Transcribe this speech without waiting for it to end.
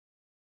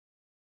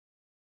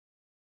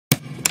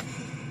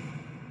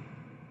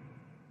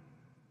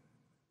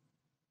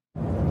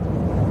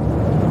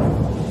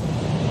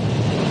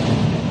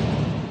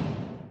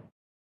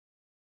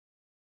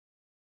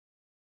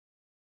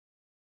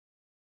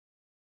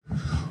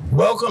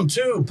Welcome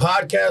to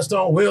Podcast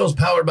on Wheels,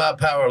 powered by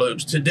Power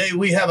Loops. Today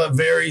we have a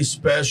very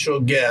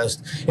special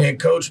guest, and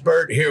Coach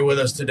Burt here with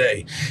us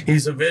today.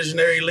 He's a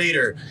visionary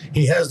leader.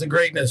 He has the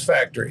Greatness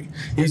Factory.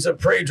 He's a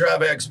prey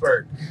drive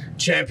expert,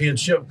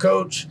 championship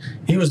coach.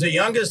 He was the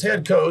youngest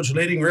head coach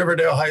leading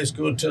Riverdale High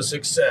School to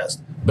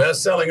success.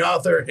 Best-selling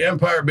author,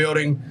 empire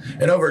building,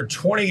 and over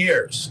 20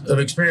 years of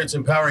experience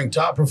empowering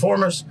top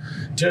performers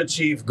to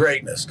achieve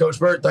greatness. Coach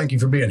Burt, thank you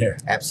for being here.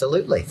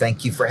 Absolutely.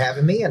 Thank you for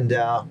having me, and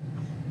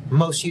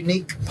most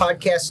unique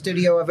podcast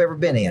studio I've ever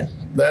been in.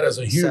 That is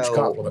a huge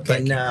compliment.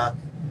 Thank you.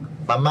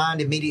 My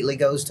mind immediately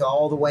goes to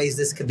all the ways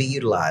this could be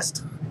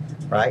utilized,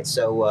 right?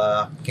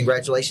 So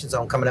congratulations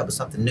on coming up with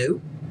something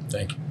new.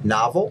 Thank you.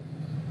 Novel,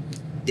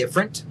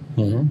 different.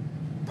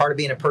 Mm-hmm. Part of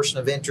being a person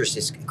of interest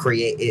is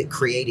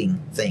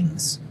creating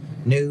things.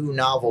 New,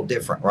 novel,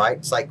 different, right?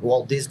 It's like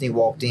Walt Disney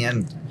walked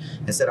in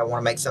and said, I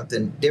want to make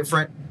something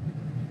different,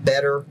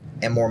 better,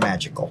 and more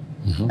magical.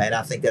 Mm-hmm. And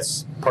I think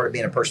that's part of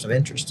being a person of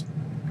interest.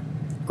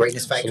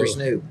 Greatness Factory is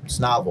new. It's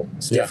novel.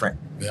 It's different.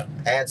 Yeah.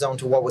 Adds on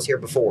to what was here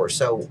before.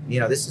 So,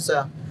 this is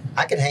I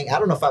could hang. I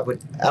don't know if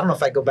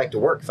I'd go back to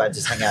work if I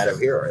just hang out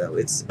over here.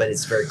 But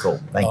it's very cool.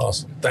 Thank you.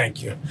 Awesome.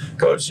 Thank you.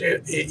 Coach,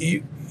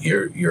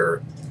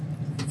 you're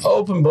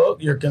open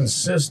book, you're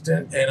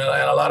consistent, and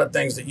a lot of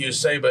things that you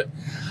say, but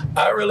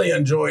I really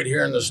enjoyed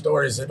hearing the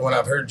stories that when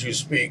I've heard you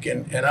speak,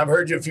 and I've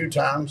heard you a few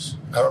times.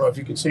 I don't know if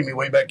you can see me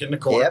way back in the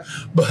corner,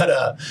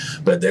 yep.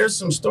 but there's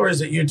some stories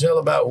that you tell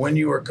about when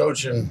you were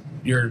coaching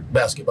your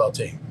basketball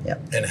team,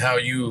 yep. and how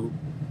you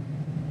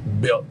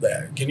built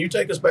that. Can you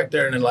take us back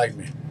there and enlighten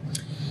me?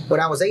 When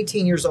I was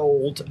 18 years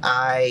old,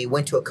 I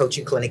went to a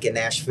coaching clinic in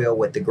Nashville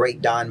with the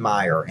great Don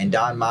Meyer, and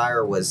Don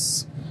Meyer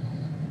was...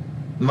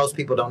 Most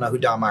people don't know who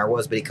Don Meyer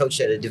was, but he coached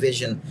at a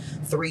Division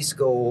III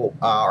school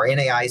or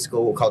NAI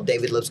school called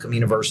David Lipscomb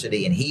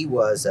University, and he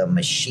was a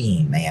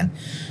machine, man.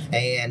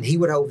 And he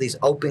would hold these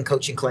open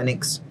coaching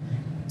clinics,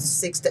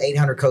 600 to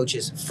 800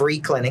 coaches, free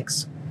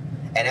clinics.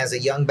 And as a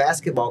young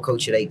basketball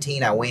coach at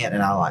 18, I went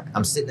and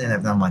I'm sitting there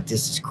and I'm like,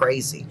 this is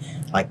crazy.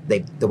 Like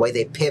the way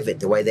they pivot,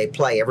 the way they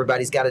play.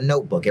 Everybody's got a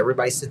notebook.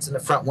 Everybody sits in the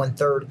front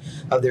 1/3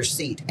 of their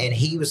seat. And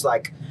he was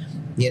like,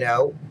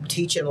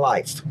 teaching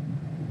life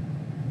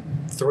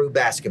through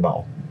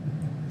basketball.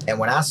 And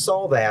when I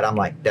saw that, I'm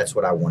like, that's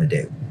what I want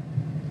to do,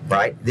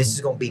 right? This is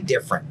going to be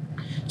different.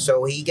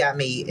 So he got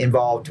me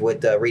involved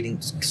with reading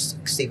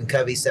Stephen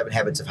Covey's 7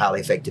 Habits of Highly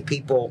Effective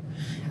People.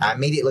 I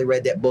immediately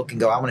read that book and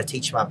go, I want to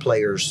teach my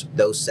players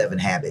those 7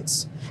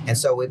 habits. And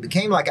so it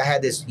became like I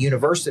had this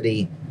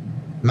university,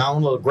 my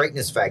own little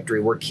greatness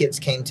factory, where kids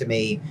came to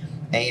me,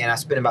 and I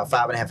spent about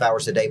 5.5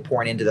 hours a day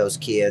pouring into those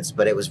kids,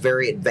 but it was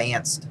very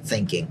advanced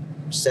thinking.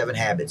 7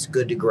 habits,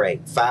 good to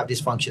great, 5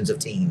 dysfunctions of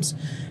teams.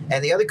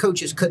 And the other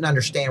coaches couldn't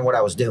understand what I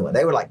was doing.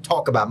 They would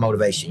talk about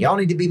motivation. Y'all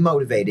need to be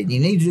motivated.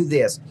 You need to do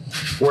this.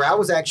 Where I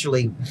was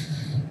actually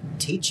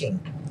teaching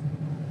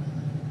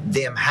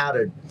them how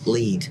to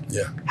lead,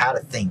 how to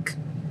think.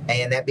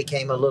 And that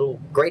became a little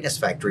greatness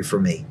factory for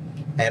me.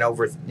 And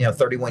over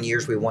 31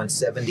 years, we won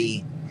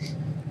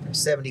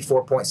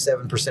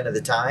 74.7% of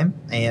the time.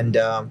 And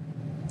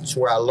it's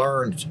where I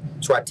learned.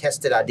 It's where I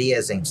tested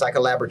ideas, and it's like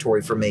a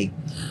laboratory for me,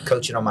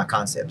 coaching on my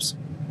concepts.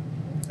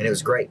 And it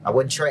was great. I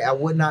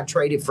would not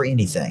trade it for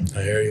anything.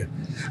 I hear you.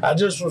 I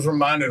just was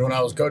reminded when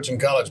I was coaching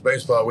college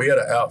baseball, we had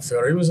an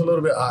outfielder. He was a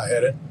little bit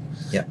hot-headed.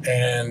 Yeah.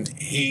 And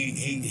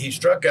he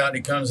struck out, and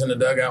he comes in the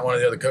dugout. One of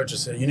the other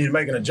coaches said, you need to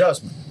make an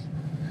adjustment.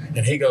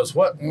 And he goes,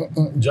 what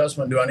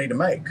adjustment do I need to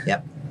make?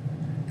 Yep.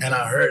 And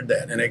I heard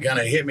that, and it kind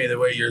of hit me the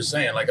way you're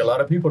saying. Like a lot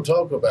of people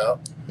talk about,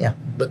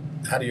 but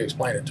how do you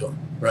explain it to them,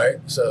 right?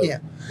 So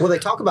well, they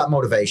talk about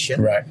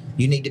motivation. Right.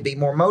 You need to be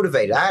more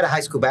motivated. I had a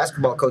high school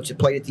basketball coach that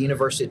played at the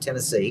University of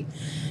Tennessee,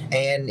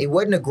 and he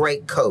wasn't a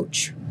great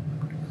coach.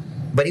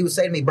 But he would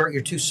say to me, Burt,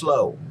 you're too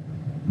slow.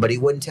 But he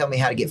wouldn't tell me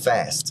how to get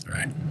fast.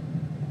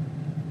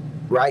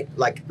 Right?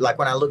 Like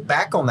when I look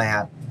back on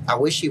that, I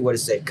wish he would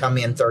have said, come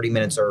in 30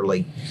 minutes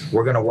early.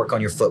 We're going to work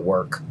on your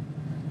footwork.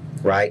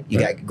 Right? You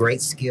got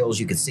great skills.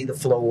 You can see the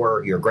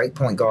floor. You're a great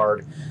point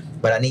guard.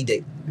 But I need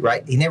to,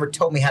 right? He never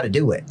told me how to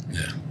do it.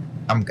 Yeah.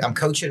 I'm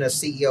coaching a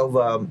CEO of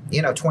a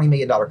 $20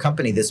 million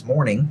company this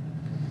morning,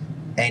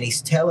 and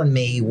he's telling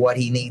me what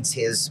he needs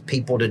his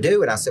people to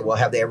do. And I said, well,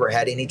 have they ever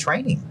had any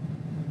training?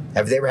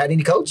 Have they ever had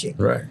any coaching?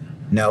 Right.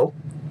 No.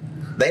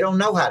 They don't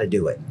know how to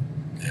do it.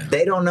 Yeah.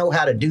 They don't know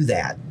how to do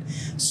that.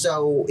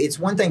 So it's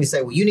one thing to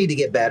say, well, you need to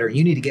get better,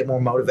 you need to get more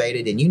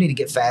motivated, and you need to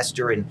get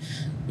faster, and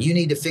you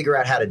need to figure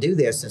out how to do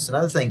this. It's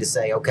another thing to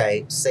say,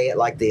 okay, say it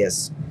like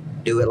this,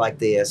 do it like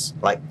this,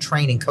 like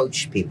train and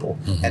coach people.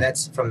 Mm-hmm. And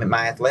that's from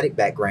my athletic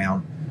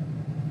background.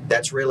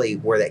 That's really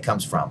where that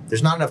comes from.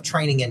 There's not enough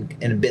training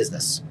in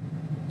business.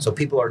 So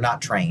people are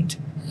not trained,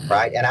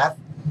 right?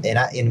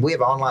 And we have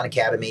an online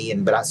academy,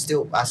 but I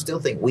still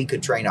think we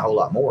could train a whole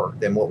lot more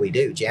than what we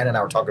do. Jan and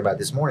I were talking about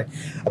this morning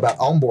about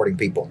onboarding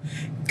people,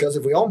 because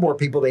if we onboard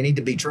people, they need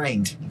to be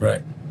trained.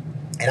 Right.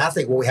 And I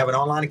think, well, we have an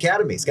online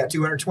academy. It's got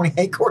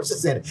 228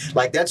 courses in it.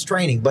 Like, that's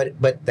training, but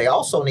they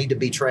also need to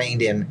be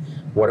trained in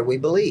What do we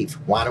believe?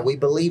 Why do we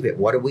believe it?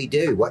 What do we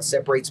do? What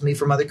separates me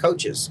from other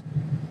coaches?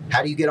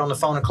 How do you get on the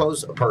phone and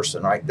close a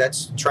person, right?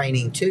 That's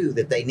training, too,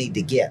 that they need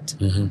to get.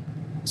 Mm-hmm.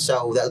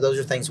 So those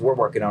are things we're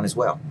working on as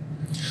well.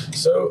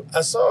 So I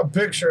saw a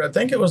picture, I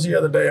think it was the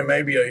other day, of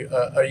maybe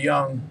a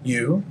young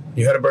you.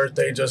 You had a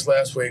birthday just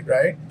last week,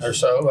 right? Or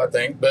so, I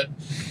think. But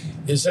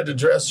you said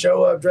to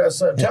show up,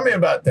 dress up. Tell me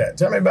about that.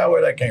 Tell me about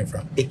where that came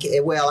from.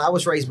 Well, I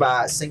was raised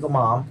by a single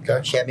mom. Okay.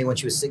 She had me when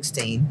she was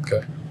 16.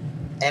 Okay.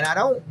 And I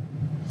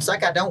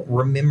don't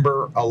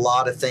remember a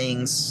lot of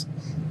things.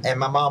 And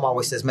my mom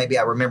always says maybe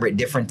I remember it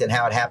different than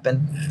how it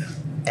happened.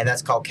 And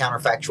that's called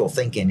counterfactual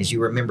thinking, is you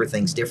remember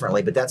things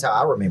differently. But that's how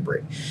I remember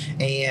it.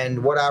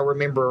 And what I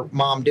remember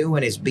Mom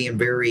doing is being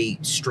very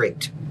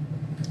strict.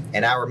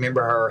 And I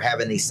remember her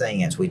having these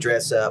sayings. We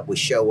dress up, we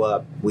show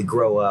up, we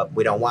grow up,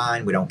 we don't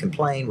whine, we don't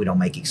complain, we don't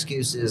make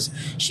excuses.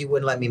 She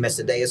wouldn't let me miss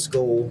a day of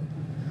school.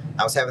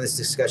 I was having this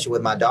discussion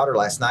with my daughter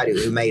last night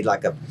who made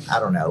like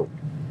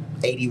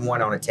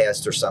 81 on a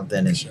test or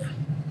something. And Sure.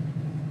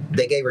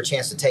 They gave her a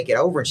chance to take it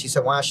over, and she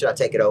said, why should I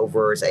take it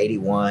over? It's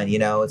 81,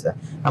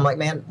 I'm like,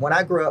 man, when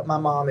I grew up, my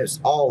mom, it was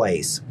all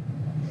A's.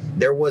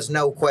 There was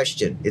no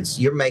question.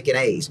 You're making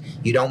A's.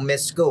 You don't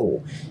miss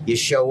school. You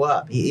show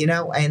up,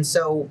 and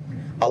so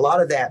a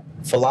lot of that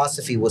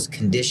philosophy was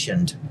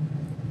conditioned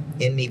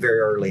in me very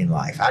early in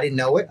life. I didn't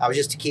know it. I was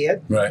just a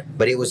kid. Right.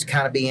 But it was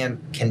kind of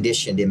being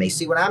conditioned in me.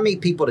 See, when I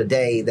meet people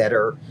today that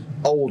are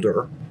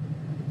older,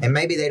 and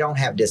maybe they don't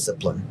have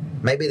discipline,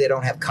 maybe they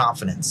don't have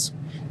confidence,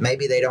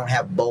 maybe they don't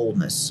have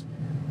boldness.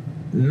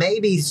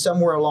 Maybe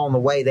somewhere along the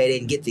way they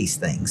didn't get these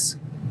things,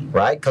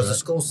 right? Because the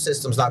school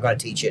system's not going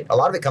to teach it. A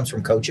lot of it comes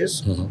from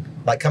coaches.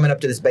 Mm-hmm. Like coming up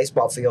to this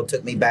baseball field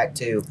took me back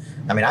to,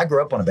 I grew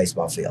up on a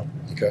baseball field.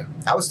 Okay.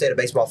 I would stay at a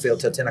baseball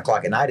field till 10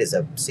 o'clock at night as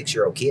a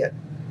 6-year-old kid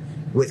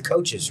with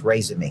coaches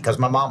raising me because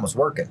my mom was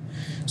working.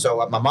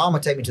 So my mom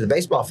would take me to the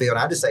baseball field, and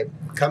I'd just say,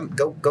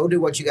 go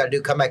do what you got to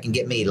do. Come back and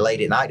get me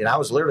late at night. And I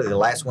was literally the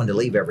last one to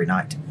leave every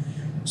night.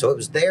 So it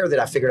was there that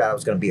I figured out I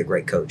was going to be a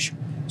great coach.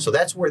 So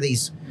that's where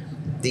these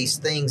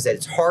things that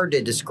it's hard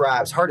to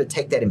describe, it's hard to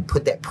take that and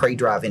put that prey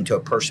drive into a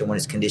person when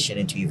it's conditioned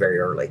into you very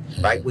early,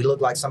 right? We look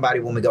like somebody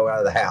when we go out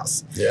of the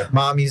house. Yeah.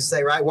 Mom used to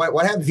say, right,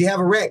 what happens if you have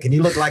a wreck and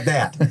you look like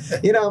that?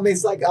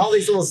 It's like all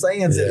these little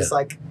sayings, and it's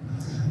like,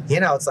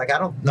 it's like I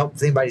don't know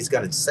if anybody's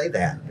going to say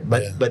that,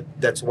 but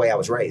that's the way I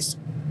was raised.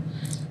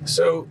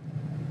 So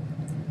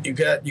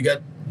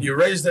you're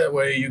raised that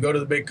way. You go to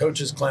the big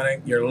coaches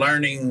clinic. You're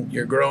learning.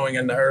 You're growing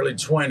in the early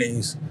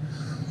 20s.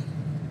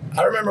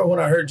 I remember when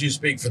I heard you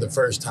speak for the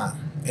first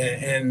time,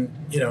 and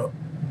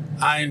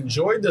I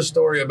enjoyed the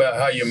story about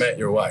how you met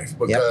your wife,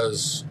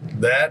 because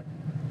that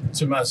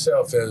to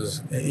myself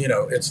is,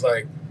 it's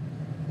like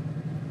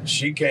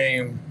she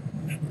came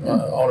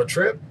on a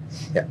trip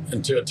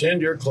and to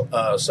attend your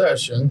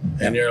session,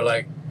 and you're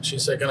like, she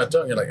said, can I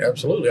talk? You're like,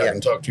 absolutely, I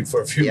can talk to you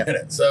for a few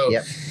minutes. So,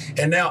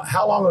 and now,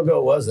 how long ago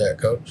was that,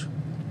 Coach?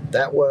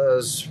 That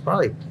was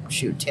probably,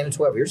 10 to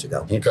 12 years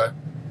ago. Okay.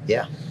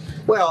 Yeah.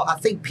 Well, I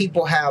think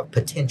people have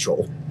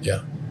potential.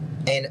 Yeah.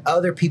 And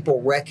other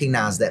people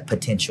recognize that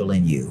potential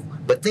in you.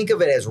 But think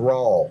of it as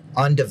raw,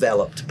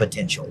 undeveloped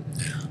potential.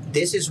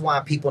 This is why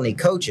people need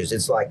coaches.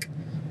 It's like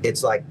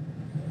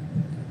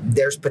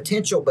there's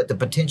potential, but the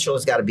potential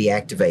has got to be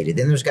activated.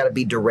 Then there's got to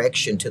be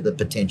direction to the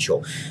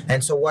potential.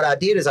 And so what I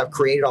did is I've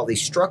created all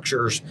these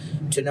structures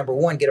to, number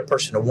one, get a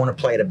person to want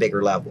to play at a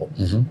bigger level.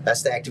 Mm-hmm.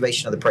 That's the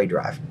activation of the prey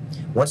drive.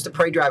 Once the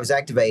prey drive is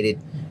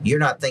activated, you're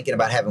not thinking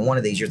about having one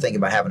of these. You're thinking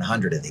about having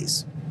 100 of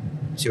these.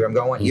 See where I'm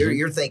going? Mm-hmm.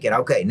 You're thinking,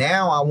 okay,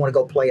 now I want to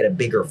go play at a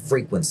bigger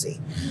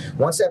frequency.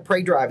 Once that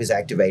prey drive is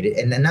activated,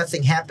 and then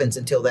nothing happens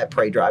until that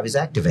prey drive is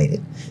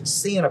activated.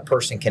 Seeing a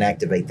person can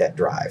activate that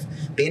drive.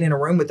 Being in a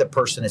room with a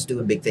person that's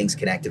doing big things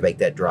can activate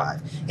that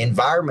drive.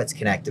 Environments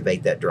can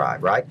activate that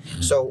drive, right?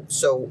 Mm-hmm.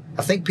 So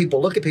I think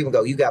people look at people and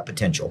go, you got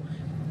potential.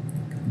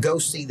 Go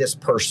see this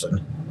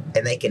person,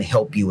 and they can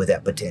help you with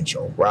that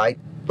potential, right?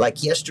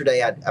 Like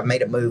yesterday, I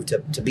made a move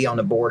to be on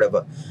the board of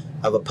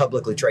a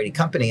publicly traded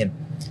company,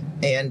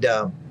 and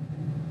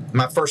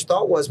my first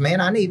thought was, man,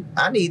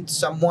 I need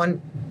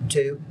someone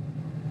to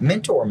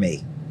mentor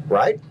me,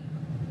 right?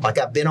 Like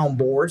I've been on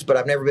boards, but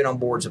I've never been on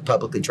boards of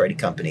publicly traded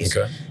companies.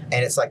 Okay.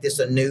 And it's like this is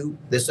a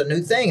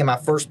new thing. And my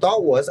first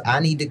thought was, I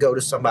need to go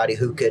to somebody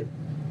who could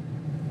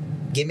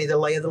give me the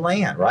lay of the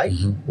land, right?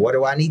 Mm-hmm. What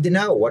do I need to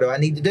know? What do I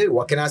need to do?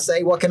 What can I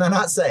say? What can I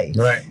not say?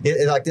 Right.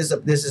 Like this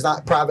is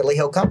not privately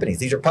held companies.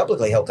 These are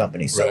publicly held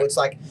companies. So It's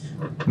like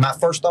my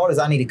first thought is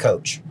I need a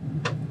coach.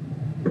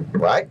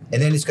 Right?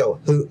 And then it's go,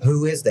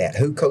 who is that?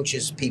 Who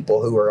coaches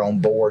people who are on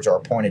boards or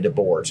appointed to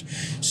boards?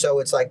 So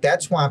it's like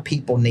that's why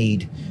people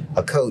need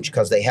a coach,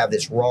 because they have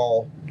this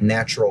raw,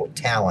 natural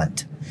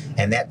talent.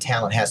 And that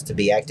talent has to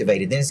be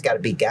activated. Then it's got to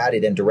be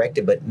guided and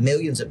directed. But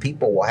millions of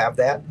people will have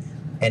that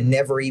and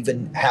never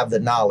even have the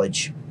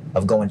knowledge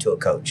of going to a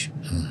coach.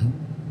 Mm-hmm.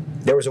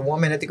 There was a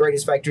woman at the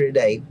Greatest Factory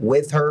today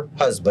with her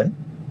husband.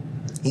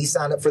 He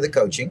signed up for the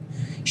coaching.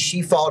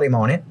 She fought him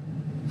on it.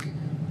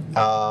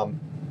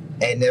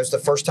 And it was the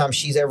first time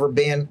she's ever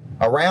been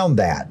around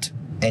that.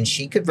 And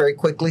she could very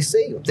quickly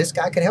see this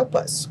guy could help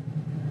us.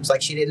 It's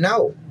like she didn't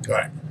know.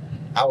 Right.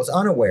 I was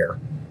unaware.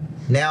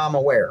 Now I'm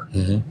aware.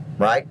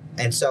 Mm-hmm. Right.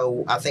 And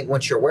so I think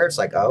once you're aware, it's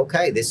like, oh,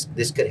 okay, this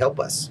could help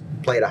us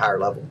play at a higher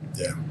level.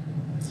 Yeah.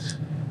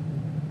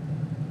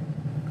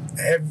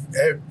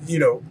 Have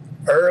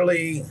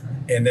early,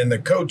 and then the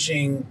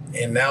coaching,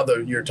 and now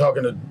you're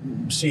talking to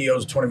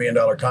CEOs of $20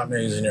 million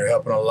companies, and you're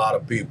helping a lot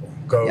of people,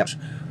 Coach.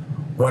 Yep.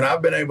 When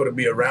I've been able to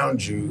be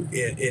around you,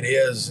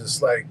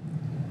 it's like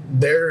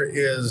there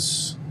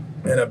is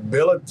an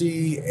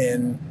ability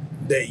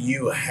that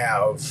you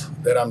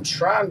have that I'm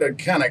trying to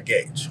kind of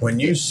gauge. When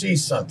you see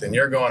something,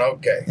 you're going,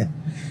 okay.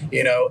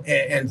 Yeah.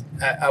 And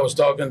I was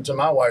talking to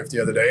my wife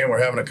the other day, and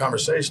we're having a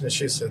conversation, and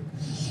she said,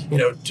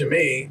 to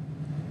me,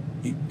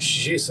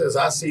 she says,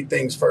 I see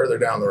things further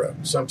down the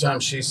road.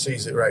 Sometimes she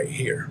sees it right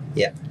here.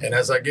 Yeah. And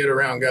as I get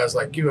around guys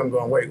like you, I'm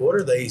going, wait, what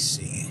are they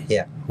seeing?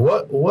 Yeah.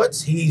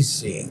 What's he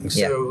seeing?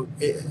 Yeah. So,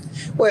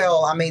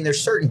 well, I mean,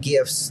 there's certain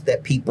gifts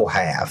that people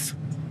have.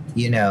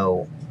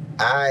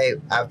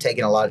 I've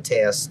taken a lot of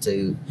tests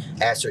to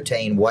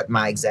ascertain what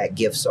my exact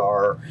gifts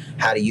are,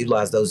 how to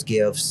utilize those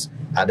gifts.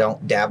 I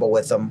don't dabble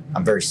with them.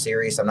 I'm very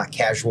serious. I'm not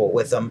casual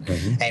with them.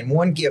 Mm-hmm. And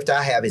one gift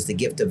I have is the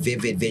gift of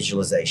vivid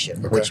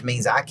visualization, which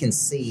means I can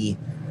see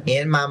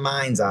in my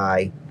mind's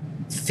eye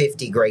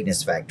 50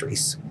 greatness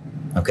factories.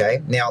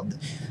 Okay? Now,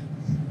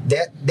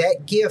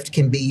 that gift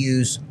can be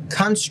used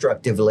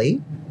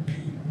constructively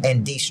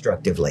and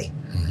destructively.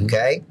 Mm-hmm.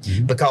 Okay?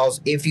 Mm-hmm.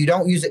 Because if you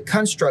don't use it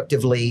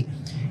constructively,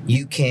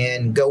 you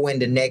can go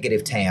into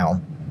negative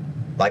town.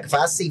 Like if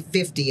I see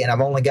 50 and I've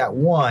only got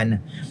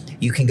one,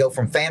 you can go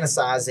from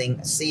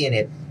fantasizing, seeing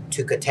it,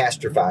 to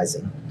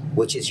catastrophizing,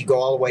 which is you go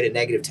all the way to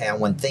negative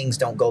town when things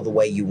don't go the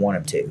way you want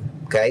them to.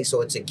 Okay,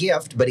 so it's a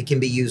gift, but it can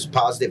be used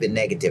positive and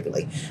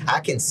negatively.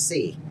 I can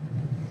see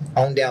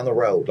on down the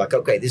road, like,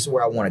 okay, this is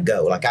where I want to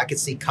go. Like I can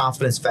see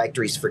confidence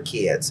factories for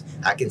kids.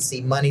 I can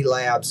see money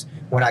labs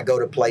when I go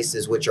to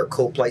places which are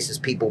cool places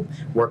people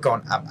work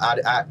on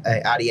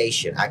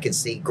ideation. I can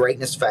see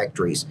greatness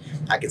factories.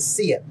 I can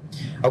see it.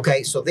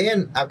 Okay, so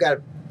then I've got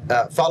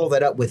to follow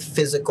that up with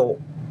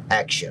physical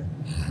action.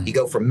 You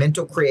go from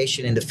mental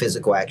creation into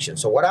physical action.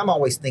 So what I'm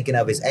always thinking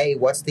of is, A,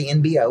 what's the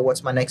NBO?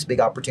 What's my next big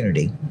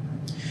opportunity?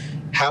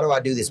 How do I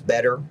do this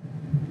better,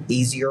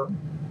 easier?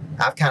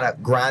 I've kind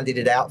of grinded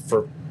it out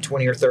for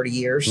 20 or 30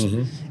 years.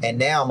 Mm-hmm. And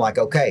now I'm like,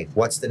 okay,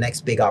 what's the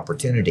next big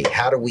opportunity?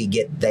 How do we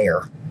get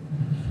there?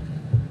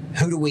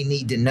 Who do we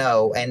need to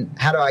know? And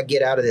how do I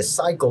get out of this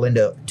cycle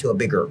into a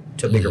bigger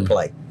mm-hmm.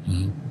 play?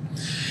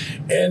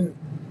 Mm-hmm. And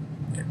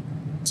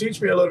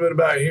teach me a little bit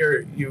about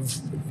here.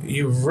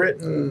 You've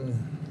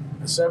written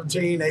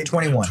 17, 18,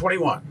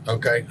 21.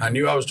 Okay. I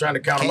knew I was trying to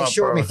count them up. Can't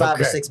short me 5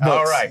 or 6 books.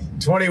 All right.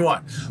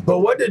 21. But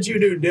what did you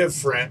do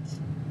different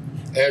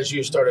as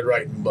you started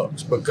writing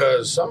books?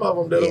 Because some of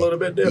them did a little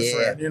bit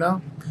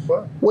different,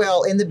 What?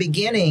 Well, in the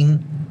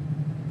beginning,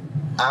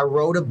 I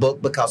wrote a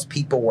book because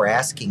people were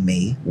asking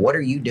me, what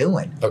are you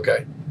doing?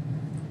 Okay.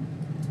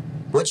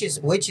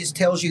 Which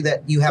tells you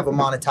that you have a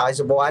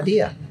monetizable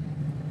idea.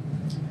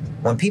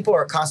 When people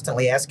are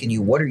constantly asking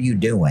you, what are you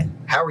doing?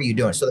 How are you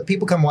doing? So that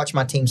people come watch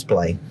my teams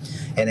play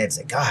and they'd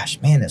say,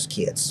 gosh, man, those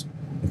kids,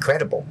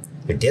 incredible.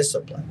 They're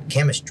disciplined,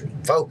 chemistry,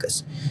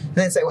 focus. And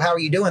they'd say, well, how are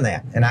you doing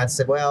that? And I'd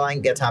say, well, I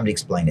ain't got time to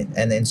explain it.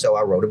 And then so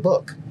I wrote a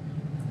book.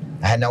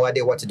 I had no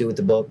idea what to do with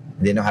the book.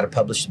 Didn't know how to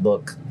publish the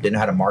book. Didn't know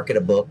how to market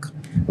a book.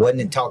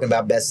 Wasn't talking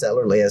about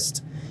bestseller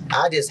list.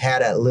 I just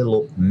had a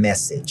little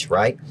message,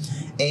 right?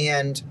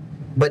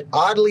 But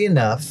oddly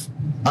enough,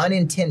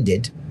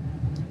 unintended,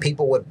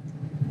 people would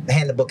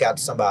hand the book out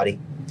to somebody,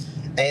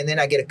 and then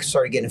I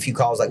started getting a few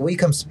calls like, will you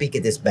come speak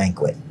at this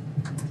banquet,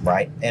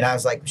 right? And I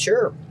was like,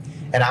 sure.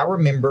 And I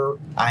remember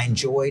I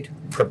enjoyed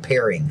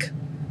preparing.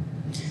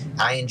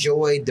 I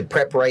enjoyed the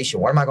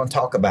preparation. What am I going to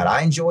talk about?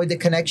 I enjoyed the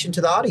connection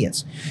to the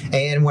audience.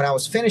 And when I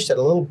was finished at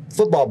a little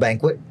football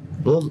banquet,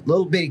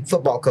 little bitty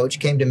football coach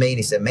came to me and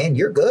he said, man,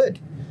 you're good.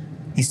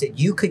 He said,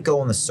 you could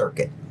go on the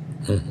circuit.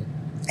 Mm-hmm.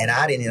 And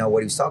I didn't know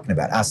what he was talking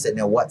about. I said,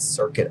 now, what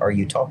circuit are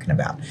you talking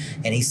about?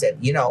 And he said,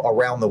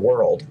 around the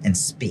world and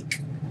speak.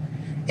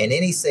 And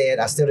then he said,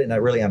 I still didn't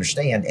really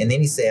understand. And then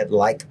he said,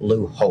 like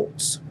Lou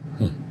Holtz.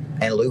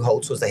 And Lou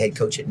Holtz was the head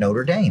coach at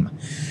Notre Dame.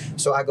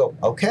 So I go,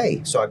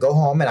 okay. So I go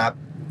home and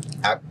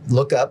I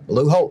look up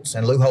Lou Holtz.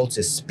 And Lou Holtz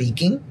is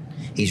speaking.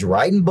 He's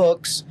writing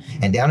books.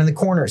 And down in the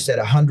corner, it said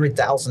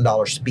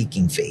 $100,000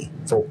 speaking fee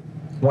for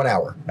 1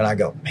 hour. And I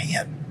go,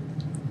 man,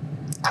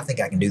 I think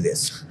I can do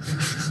this.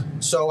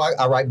 So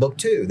I write book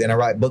 2, then I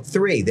write book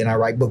 3, then I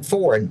write book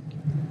 4. And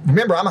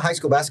remember, I'm a high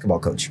school basketball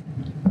coach.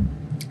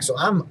 So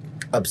I'm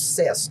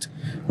obsessed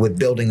with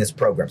building this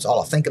program. It's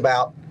all I think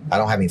about. I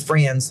don't have any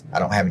friends. I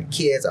don't have any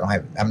kids. I don't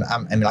have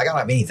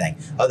anything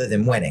other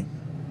than winning.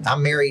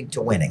 I'm married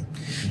to winning.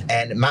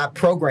 And my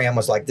program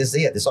was like, this is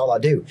it. This is all I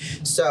do.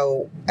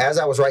 So as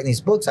I was writing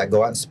these books, I'd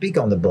go out and speak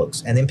on the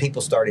books. And then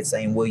people started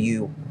saying, will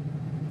you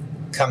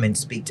come and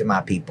speak to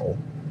my people?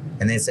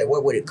 And then say,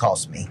 what would it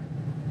cost me?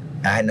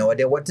 I had no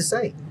idea what to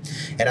say.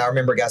 And I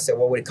remember a guy said,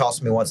 what would it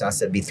cost me once? And I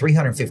said, it'd be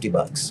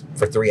 $350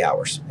 for 3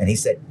 hours. And he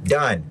said,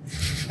 done.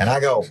 And I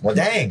go, well,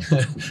 dang,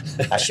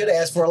 I should have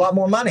asked for a lot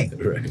more money.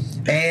 Right.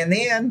 And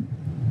then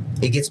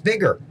it gets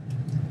bigger.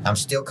 I'm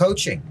still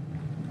coaching.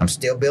 I'm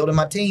still building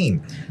my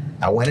team.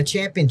 I win a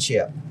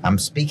championship. I'm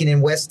speaking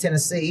in West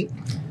Tennessee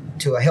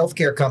to a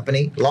healthcare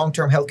company,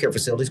 long-term healthcare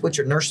facilities, which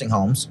are nursing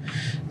homes.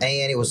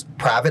 And it was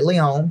privately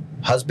owned,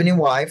 husband and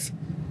wife.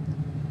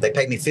 They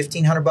paid me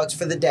 $1,500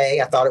 for the day.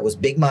 I thought it was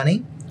big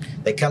money.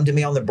 They come to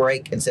me on the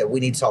break and said,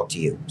 we need to talk to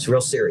you. It's real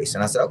serious.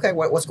 And I said, okay,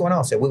 what's going on?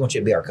 I said, we want you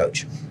to be our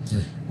coach.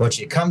 We want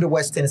you to come to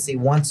West Tennessee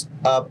once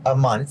a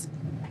month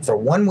for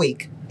 1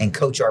 week and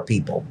coach our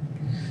people.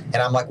 And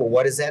I'm like, well,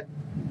 what does that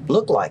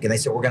look like? And they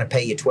said, we're going to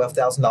pay you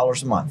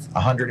 $12,000 a month,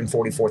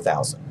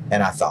 $144,000.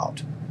 And I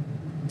thought,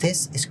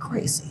 this is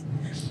crazy.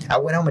 I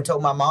went home and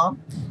told my mom.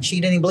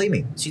 She didn't even believe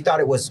me. She thought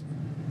it was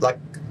like,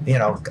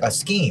 a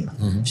scheme.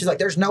 She's like,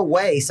 there's no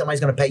way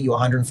somebody's going to pay you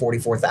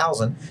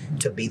 $144,000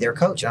 to be their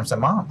coach. And I'm saying,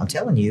 Mom, I'm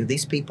telling you,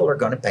 these people are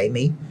going to pay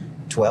me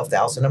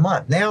 $12,000 a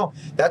month. Now,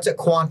 that's a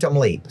quantum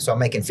leap. So I'm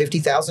making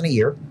 $50,000 a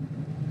year,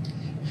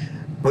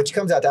 which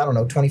comes out to, I don't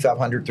know,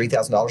 $2,500,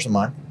 $3,000 a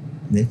month.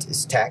 And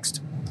it's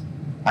taxed.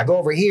 I go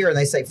over here and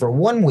they say, for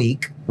 1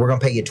 week, we're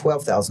going to pay you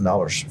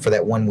 $12,000 for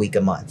that 1 week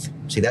a month.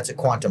 See, that's a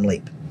quantum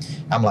leap.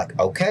 I'm like,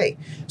 okay.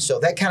 So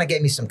that kind of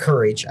gave me some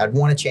courage. I'd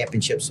won a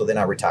championship, so then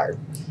I retired.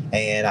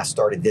 And I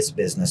started this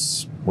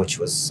business, which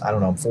was, I don't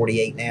know, I'm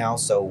 48 now,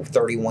 so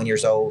 31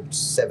 years old,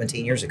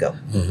 17 years ago.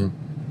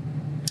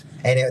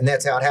 And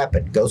that's how it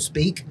happened. Go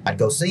speak. I'd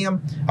go see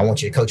them. I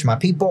want you to coach my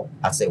people.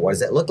 I'd say, what does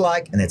that look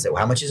like? And they'd say,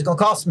 well, how much is it going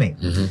to cost me?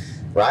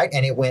 Right?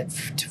 And it went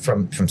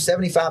from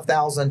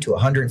 $75,000 to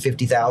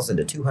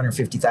 $150,000 to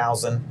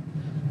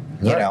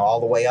 $250,000,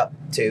 all the way up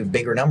to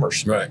bigger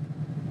numbers. Right.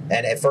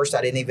 And at first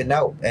I didn't even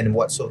know. And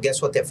so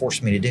guess what that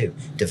forced me to do?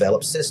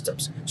 Develop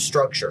systems,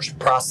 structures,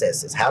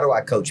 processes. How do I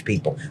coach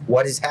people?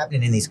 What is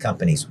happening in these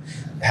companies?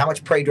 How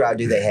much pay drive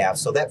do they have?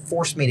 So that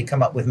forced me to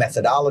come up with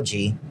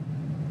methodology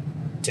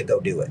to go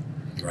do it.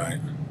 Right.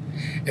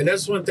 And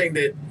that's one thing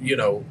that,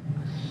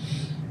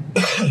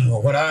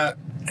 when I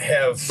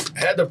have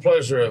had the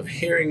pleasure of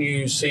hearing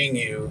you, seeing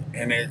you,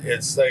 and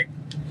it's like,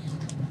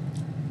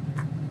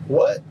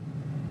 what?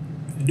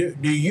 Do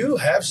you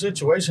have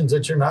situations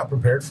that you're not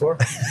prepared for?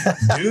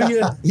 Do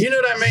you? You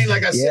know what I mean?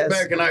 Like I sit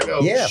back and I go,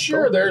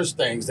 sure, there's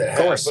things that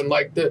happen,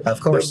 like the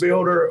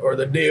builder or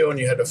the deal, and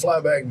you had to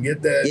fly back and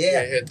get that. You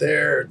hit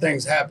there,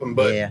 things happen.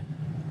 But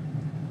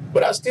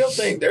I still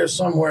think there's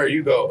somewhere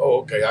you go,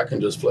 oh, okay, I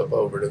can just flip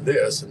over to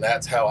this, and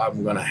that's how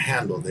I'm going to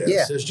handle this.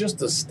 Yeah. It's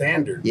just a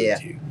standard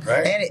with you,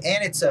 right?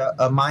 And it's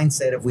a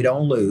mindset of we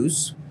don't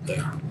lose,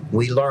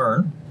 we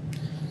learn.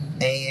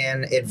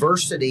 And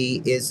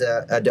adversity is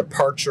a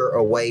departure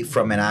away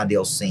from an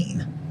ideal scene.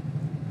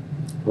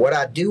 What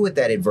I do with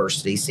that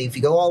adversity, see, if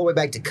you go all the way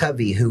back to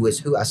Covey,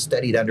 who I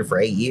studied under for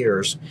 8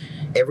 years,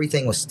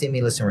 everything was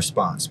stimulus and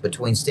response.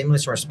 Between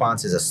stimulus and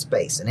response is a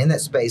space. And in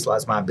that space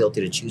lies my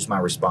ability to choose my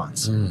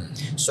response.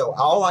 So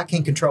all I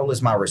can control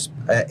is my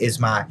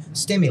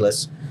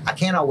stimulus. I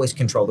can't always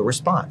control the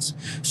response.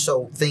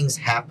 So things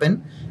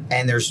happen,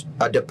 and there's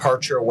a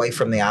departure away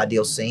from the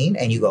ideal scene,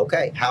 and you go,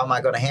 okay, how am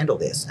I going to handle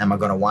this? Am I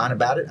going to whine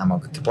about it? Am I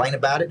going to complain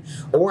about it?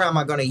 Or am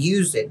I going to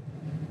use it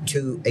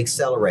to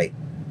accelerate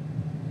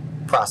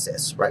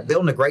process, right?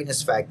 Building a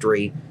greatness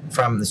factory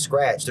from the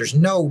scratch, there's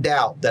no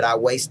doubt that I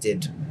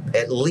wasted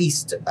at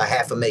least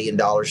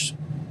 $500,000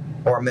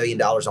 or $1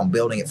 million on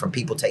building it, from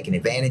people taking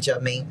advantage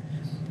of me,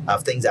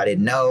 of things I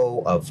didn't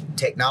know, of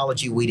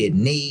technology we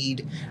didn't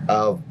need.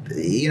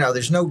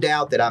 There's no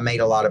doubt that I made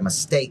a lot of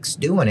mistakes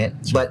doing it,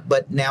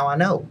 but now I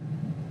know.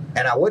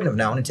 And I wouldn't have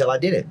known until I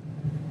did it.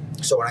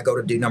 So when I go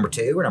to do number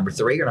 2 or number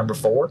 3 or number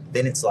 4,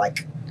 then it's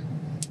like,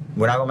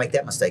 we're not going to make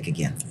that mistake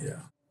again.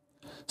 Yeah.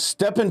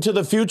 Step into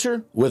the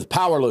future with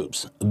Power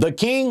Loops, the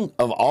king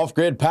of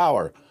off-grid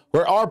power,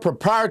 where our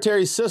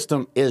proprietary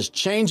system is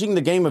changing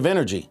the game of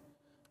energy.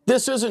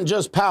 This isn't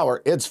just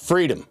power, it's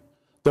freedom.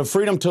 The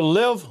freedom to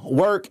live,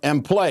 work,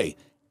 and play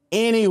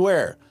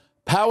anywhere,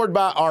 powered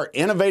by our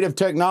innovative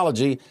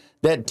technology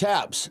that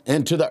taps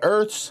into the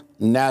Earth's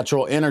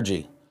natural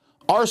energy.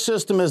 Our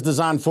system is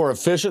designed for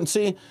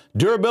efficiency,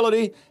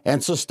 durability, and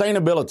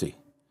sustainability,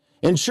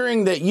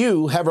 ensuring that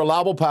you have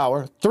reliable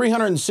power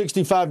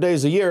 365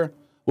 days a year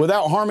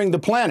without harming the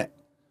planet.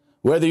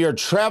 Whether you're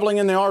traveling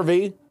in the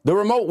RV, the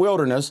remote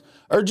wilderness,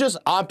 or just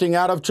opting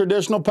out of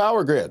traditional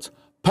power grids,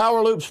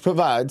 Power Loops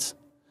provides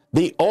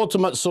the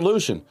ultimate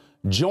solution.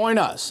 Join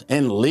us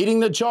in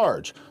leading the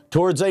charge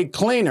towards a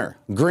cleaner,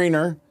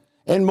 greener,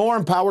 and more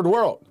empowered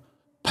world.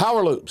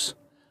 Power Loops,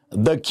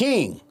 the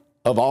king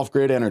of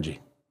off-grid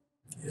energy.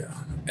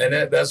 Yeah,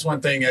 and that's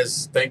one thing.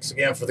 As thanks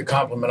again for the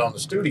compliment on the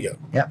studio.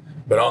 Yeah.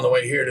 But on the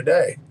way here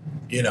today,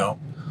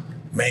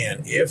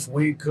 man, if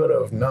we could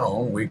have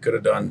known, we could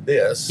have done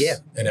this. Yeah.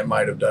 And it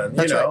might have done,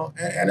 That's right.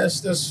 And it's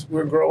just,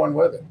 we're growing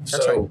with it.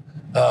 That's so,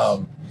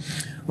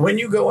 when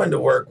you go into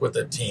work with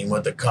a team,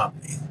 with a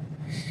company,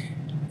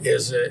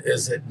 Is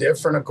it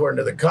different according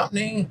to the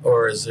company,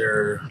 or is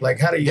there like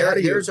how do you?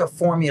 There's a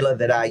formula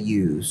that I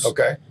use.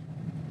 Okay.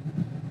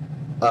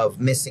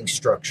 Of missing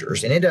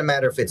structures, and it doesn't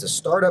matter if it's a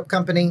startup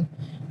company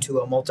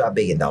to a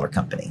multi-billion-dollar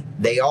company.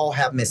 They all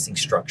have missing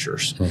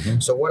structures.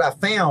 So what I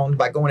found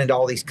by going into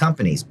all these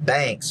companies,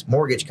 banks,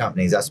 mortgage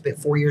companies, I spent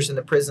 4 years in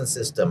the prison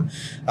system.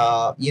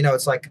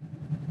 It's like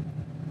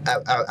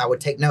I would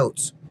take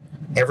notes.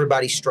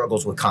 Everybody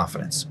struggles with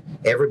confidence.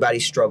 Everybody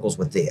struggles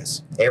with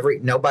this.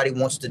 Nobody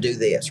wants to do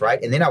this,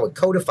 right? And then I would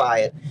codify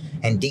it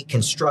and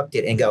deconstruct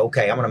it and go,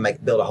 okay, I'm going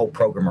to build a whole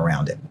program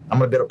around it. I'm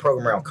going to build a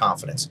program around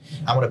confidence.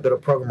 I'm going to build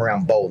a program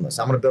around boldness.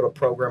 I'm going to build a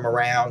program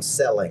around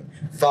selling,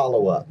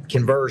 follow-up,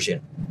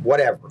 conversion,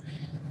 whatever.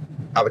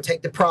 I would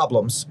take the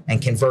problems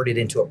and convert it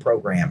into a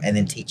program and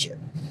then teach it.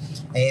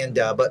 And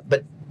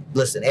but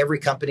listen, every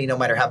company, no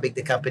matter how big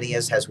the company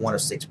is, has one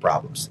of 6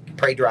 problems.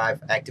 Pay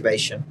drive,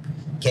 activation.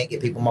 Can't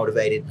get people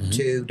motivated.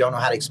 2, don't know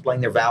how to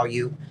explain their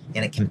value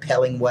in a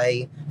compelling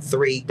way.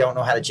 3, don't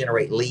know how to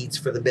generate leads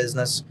for the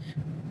business.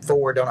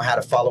 4, don't know how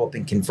to follow up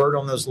and convert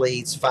on those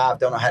leads. 5,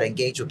 don't know how to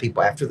engage with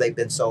people after they've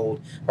been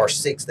sold. Or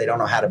 6, they don't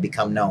know how to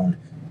become known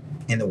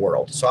in the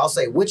world. So I'll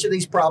say, which of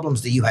these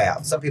problems do you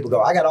have? Some people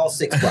go, I got all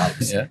 6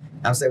 problems.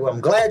 I'll say, well,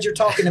 I'm glad you're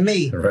talking to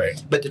me.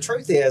 Right. But the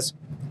truth is,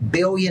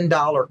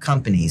 billion-dollar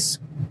companies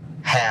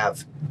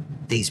have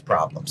these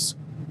problems,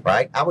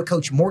 right? I would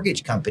coach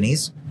mortgage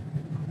companies,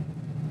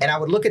 and I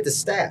would look at the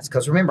stats,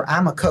 because remember,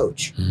 I'm a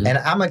coach, and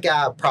I'm a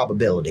guy of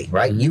probability,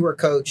 right? You were a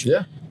coach.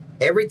 Yeah.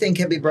 Everything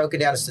can be broken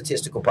down to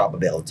statistical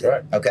probability.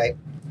 Right. Okay.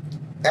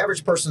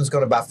 Average person is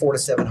going to buy 4 to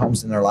 7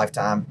 homes in their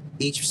lifetime.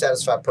 Each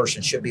satisfied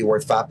person should be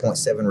worth 5.7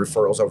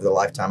 referrals over the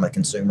lifetime of a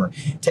consumer.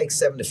 It takes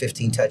 7 to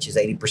 15 touches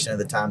 80% of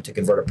the time to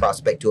convert a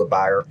prospect to a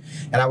buyer.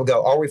 And I would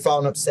go, are we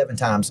following up 7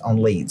 times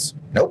on leads?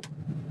 Nope.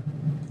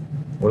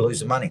 We're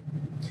losing money.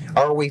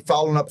 Are we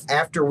following up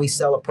after we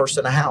sell a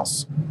person a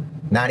house?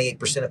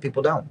 98% of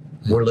people don't.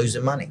 We're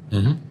losing money.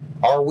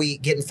 Are we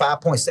getting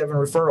 5.7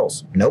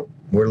 referrals? Nope.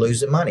 We're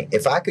losing money.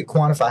 If I could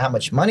quantify how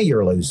much money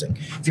you're losing,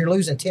 if you're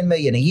losing $10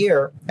 million a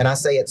year, and I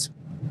say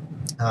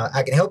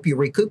I can help you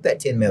recoup that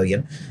 $10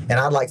 million, and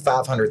I'd like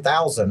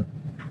 $500,000.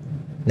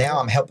 Now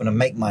I'm helping them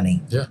make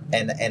money,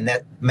 and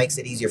that makes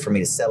it easier for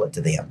me to sell it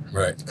to them.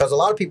 Right. Because a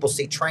lot of people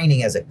see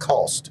training as a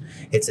cost.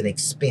 It's an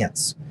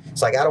expense.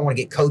 It's like, I don't want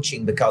to get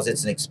coaching because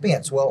it's an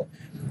expense. Well,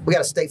 we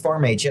got a State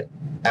Farm agent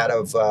out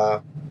of,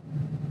 I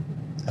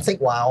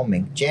think,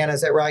 Wyoming. Jana,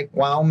 is that right?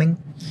 Wyoming?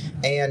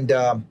 And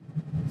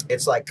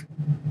it's like,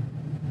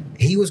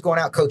 he was going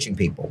out coaching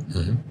people.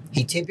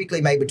 He typically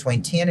made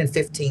between $10,000 and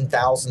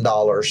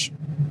 $15,000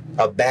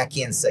 of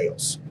back-end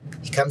sales.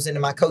 He comes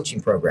into my coaching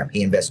program.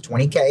 He invests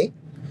 $20K.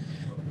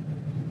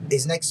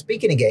 His next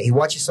speaking engagement, he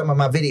watches some of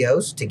my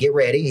videos to get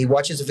ready. He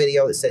watches a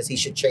video that says he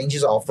should change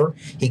his offer.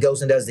 He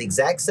goes and does the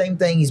exact same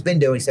thing he's been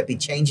doing, except he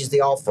changes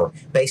the offer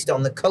based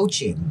on the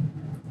coaching.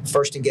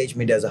 First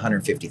engagement, he does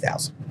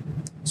 $150,000.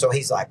 So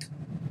he's like,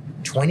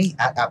 20.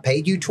 I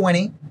paid you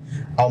 20.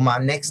 On my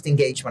next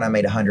engagement, I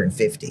made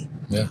 150.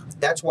 Yeah.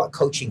 That's what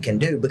coaching can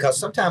do, because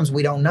sometimes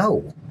we don't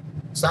know.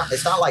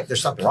 It's not like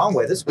there's something wrong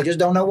with us. We just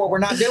don't know what we're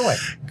not doing.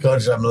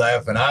 Coach, I'm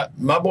laughing.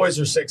 My boys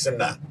are 6 and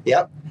 9.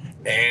 Yep.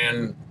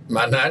 And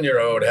my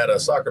 9-year-old had a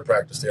soccer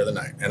practice the other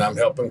night, and I'm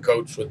helping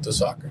coach with the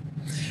soccer.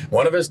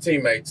 One of his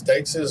teammates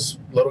takes his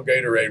little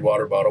Gatorade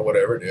water bottle,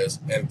 whatever it is,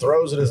 and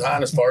throws it as high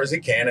and as far as he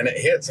can, and it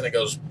hits, and it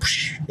goes,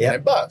 and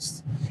it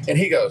busts. And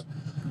he goes,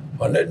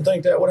 I didn't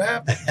think that would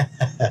happen.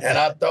 And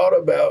I thought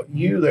about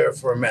you there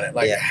for a minute.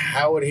 Like,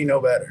 how would he know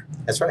better?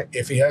 That's right.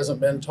 If he hasn't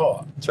been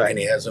taught. That's right. And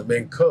he hasn't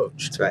been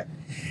coached. That's right.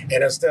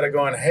 And instead of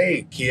going,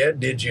 hey, kid,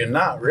 did you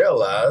not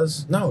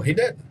realize? No, he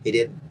didn't. He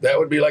didn't. That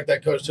would be like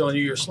that coach telling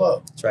you you're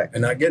slow. That's right.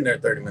 And not getting there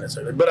 30 minutes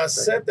early. But I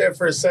sat there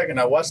for a second.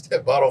 I watched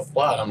that bottle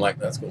fly. I'm like,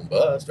 that's going to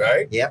bust,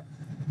 right? Yep.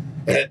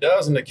 And it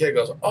does. And the kid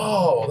goes,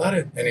 oh,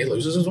 and he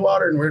loses his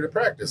water, and we're to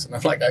practice. And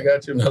I'm like, I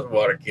got you another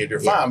water, kid.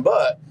 You're fine.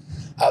 But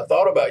I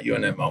thought about you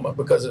in that moment,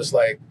 because it's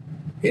like,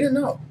 he didn't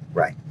know.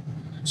 Right.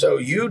 So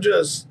you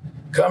just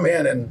come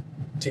in and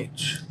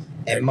teach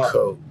and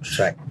coach. That's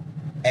right.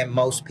 And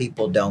most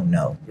people don't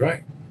know.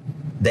 Right.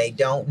 They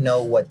don't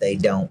know what they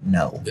don't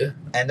know. Yeah.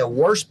 And the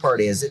worst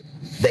part is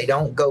they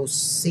don't go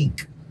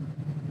seek.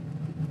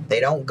 They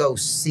don't go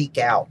seek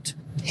out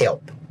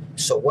help.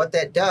 So what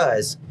that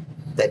does,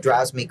 that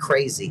drives me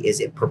crazy, is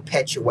it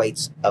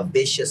perpetuates a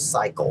vicious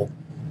cycle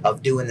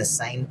of doing the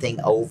same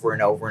thing over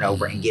and over and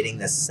over and getting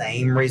the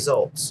same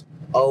results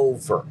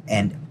over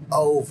and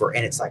over.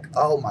 And it's like,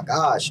 oh my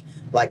gosh,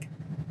 like,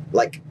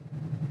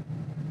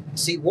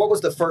 see, what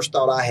was the first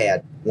thought I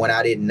had when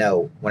I didn't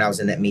know, when I was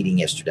in that meeting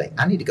yesterday?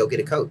 I need to go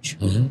get a coach.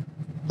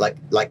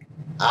 Like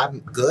I'm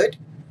good,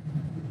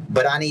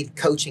 but I need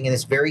coaching in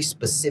this very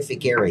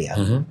specific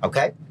area.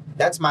 Okay.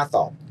 That's my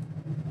thought.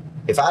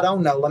 If I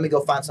don't know, let me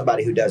go find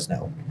somebody who does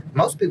know.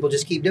 Most people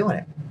just keep doing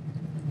it.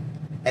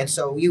 And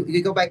so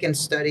you go back and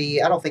study,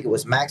 I don't think it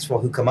was Maxwell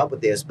who come up with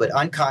this, but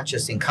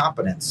unconscious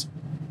incompetence.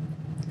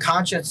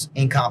 Conscious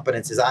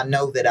incompetence is I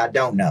know that I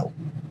don't know.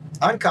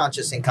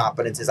 Unconscious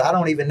incompetence is I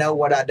don't even know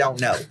what I don't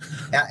know.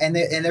 And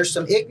there's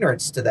some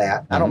ignorance to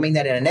that. I don't mean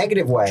that in a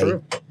negative way.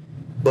 True.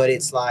 But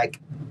it's like,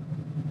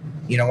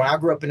 when I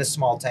grew up in a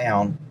small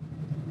town,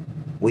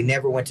 we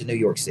never went to New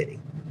York City.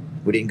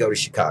 We didn't go to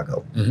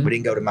Chicago. We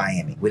didn't go to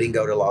Miami. We didn't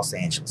go to Los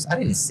Angeles. I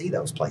didn't see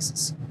those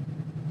places.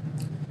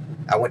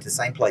 I went to the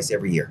same place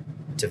every year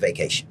to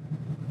vacation,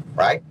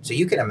 right? So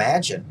you can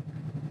imagine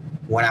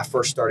when I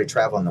first started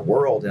traveling the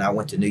world and I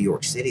went to New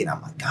York City and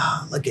I'm like,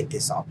 God, look at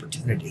this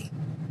opportunity.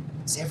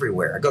 It's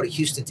everywhere. I go to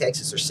Houston,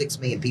 Texas. There's 6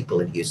 million people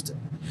in Houston.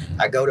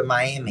 I go to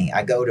Miami.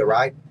 I go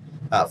to,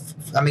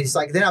 it's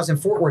like, then I was in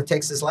Fort Worth,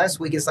 Texas last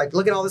week. It's like,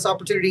 look at all this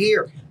opportunity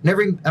here.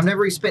 I've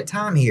never even spent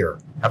time here.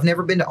 I've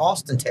never been to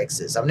Austin,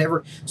 Texas.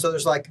 So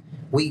there's like,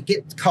 we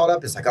get caught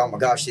up. It's like, oh my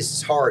gosh, this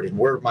is hard. And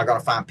where am I going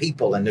to find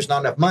people? And there's not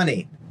enough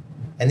money.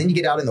 And then you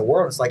get out in the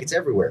world. It's like, it's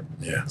everywhere.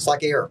 Yeah. It's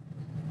like air.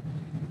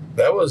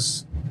 That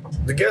was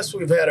the guest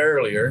we've had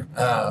earlier,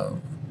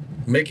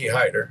 Mickey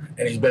Hyder,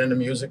 and he's been in the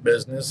music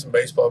business and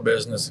baseball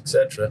business,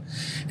 etc.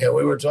 And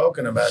we were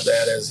talking about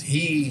that as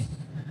he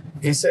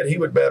said he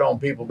would bet on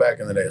people back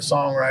in the day, a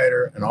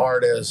songwriter, an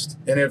artist,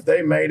 and if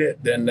they made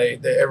it, then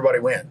everybody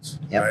wins.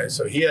 Yep. Right?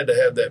 So he had to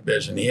have that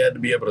vision. He had to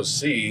be able to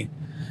see,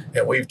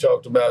 and we've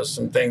talked about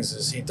some things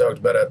as he talked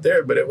about out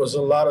there, but it was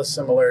a lot of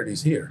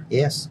similarities here.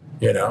 Yes.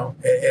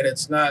 And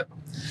it's not,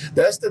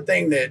 that's the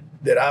thing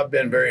that I've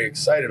been very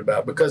excited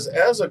about, because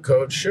as a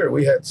coach, sure,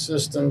 we had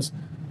systems,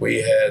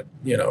 we had,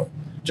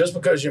 just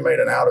because you made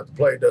an out at the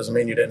plate doesn't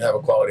mean you didn't have a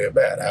quality at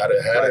bat.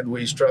 How did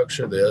we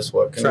structure this?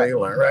 What can we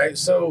learn, right?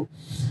 So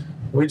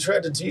we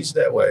tried to teach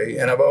that way,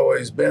 and I've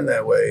always been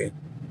that way.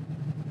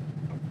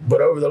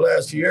 But over the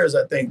last few years,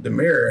 I think the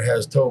mirror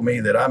has told me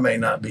that I may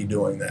not be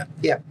doing that.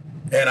 Yeah.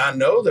 And I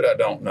know that I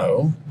don't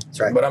know. That's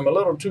right. But I'm a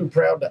little too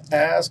proud to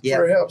ask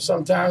for help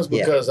sometimes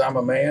because I'm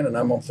a man and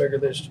I'm going to figure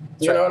this.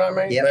 You know what I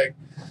mean? Yeah.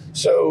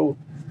 So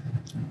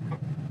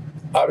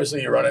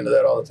obviously you run into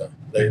that all the time.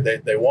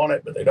 They want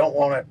it, but they don't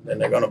want it.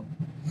 And they're going to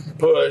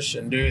push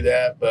and do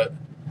that. But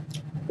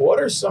what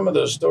are some of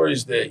those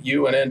stories that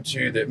you went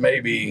into that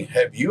maybe,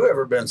 have you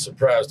ever been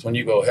surprised when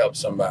you go help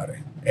somebody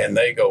and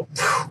they go,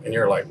 and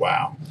you're like,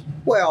 wow?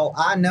 Well,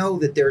 I know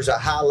that there's a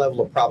high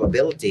level of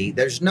probability.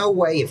 There's no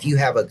way if you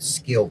have a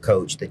skilled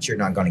coach that you're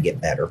not going to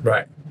get better.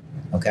 Right.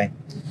 Okay.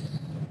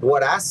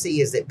 What I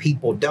see is that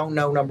people don't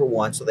know, number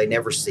one, so they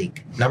never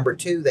seek. Number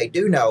two, they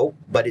do know,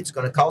 but it's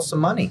going to cost some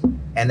money.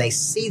 And they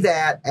see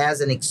that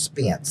as an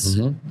expense.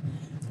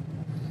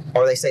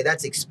 Or they say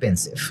that's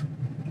expensive.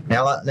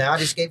 Now, I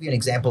just gave you an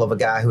example of a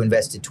guy who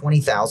invested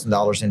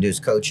 $20,000 into his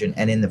coaching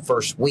and in the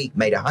first week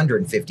made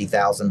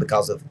 $150,000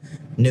 because of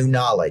new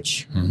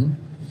knowledge.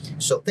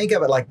 So think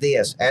of it like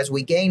this. As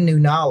we gain new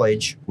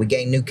knowledge, we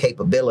gain new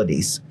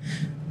capabilities.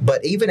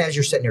 But even as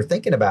you're sitting here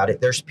thinking about it,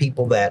 there's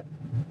people that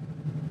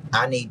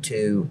I need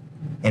to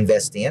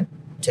invest in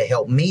to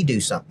help me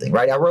do something,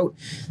 right? I wrote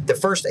the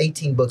first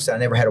 18 books. I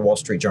never had a Wall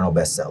Street Journal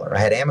bestseller. I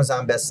had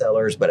Amazon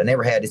bestsellers, but I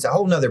never had, it's a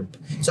whole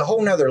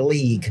nother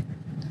league.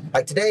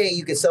 Like today,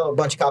 you could sell a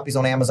bunch of copies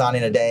on Amazon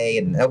in a day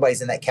and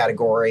nobody's in that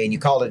category and you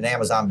call it an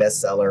Amazon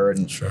bestseller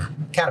and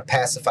kind of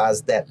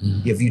pacifies that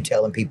of you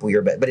telling people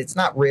you're but it's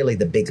not really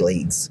the big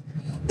leagues.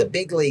 The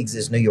big leagues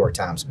is New York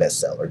Times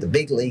bestseller. The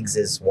big leagues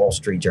is Wall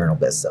Street Journal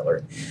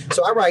bestseller.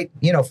 So I write,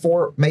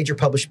 4 major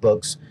published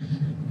books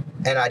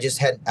and I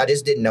just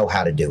didn't know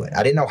how to do it.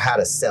 I didn't know how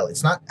to sell it.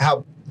 It's not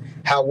how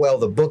well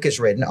the book is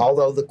written,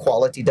 although the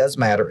quality does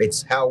matter.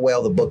 It's how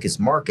well the book is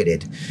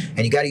marketed.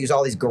 And you got to use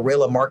all these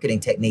guerrilla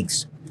marketing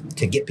techniques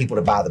to get people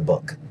to buy the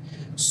book.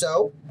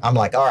 So I'm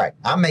like, all right,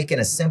 I'm making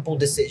a simple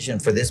decision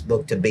for this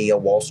book to be a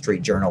Wall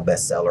Street Journal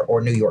bestseller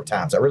or New York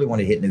Times. I really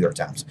wanted to hit New York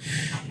Times.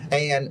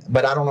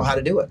 But I don't know how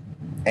to do it.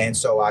 And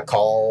so I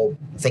call,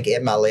 I think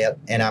Ed Milet,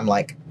 and I'm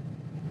like,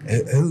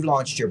 who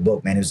launched your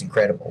book, man? It was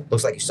incredible.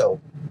 Looks like you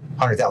sold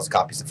 100,000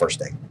 copies the first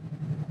day.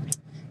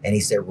 And he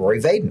said,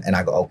 Rory Vaden. And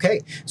I go, okay.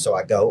 So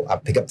I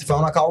pick up the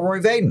phone, I call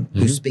Rory Vaden,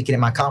 who's speaking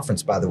at my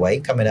conference, by the way,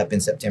 coming up in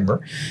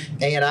September.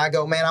 And I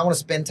go, man, I want to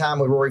spend time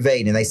with Rory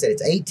Vaden. And they said,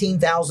 it's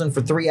 $18,000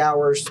 for 3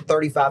 hours,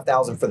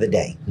 $35,000 for the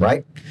day,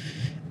 right?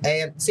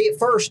 And see, at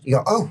first, you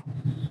go, oh,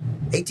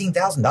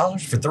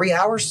 $18,000 for 3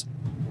 hours?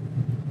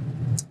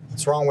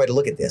 That's the wrong way to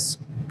look at this.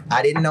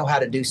 I didn't know how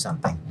to do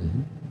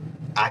something.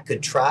 I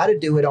could try to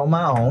do it on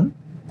my own.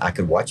 I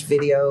could watch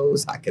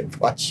videos, I could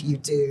watch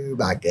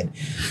YouTube,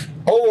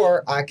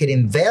 or I could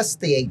invest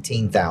the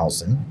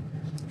 $18,000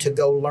 to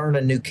go learn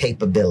a new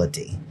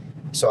capability.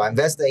 So I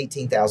invest the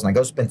 $18,000, I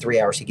go spend 3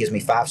 hours, he gives me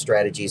 5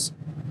 strategies.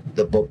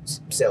 The book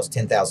sells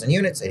 10,000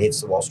 units, it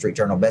hits the Wall Street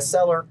Journal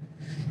bestseller.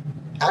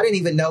 I didn't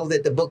even know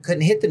that the book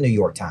couldn't hit the New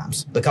York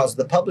Times because of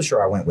the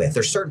publisher I went with.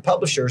 There's certain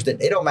publishers that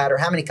it don't matter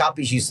how many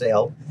copies you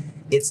sell,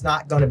 it's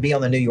not going to be on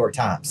the New York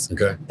Times.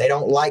 Okay. They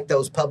don't like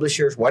those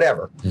publishers,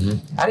 whatever.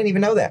 I didn't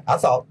even know that. I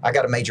thought I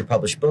got a major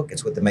published book.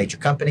 It's with a major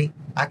company.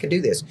 I could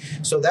do this.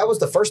 So that was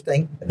the first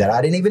thing that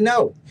I didn't even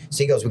know.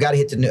 So he goes, we got to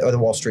hit the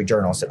Wall Street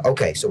Journal. I said,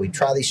 okay. So we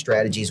try these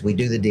strategies. We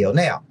do the deal.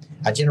 Now,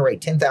 I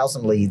generate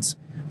 10,000 leads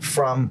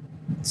from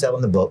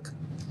selling the book.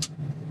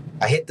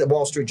 I hit the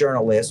Wall Street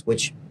Journal list,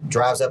 which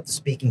drives up the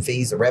speaking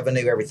fees, the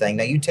revenue, everything.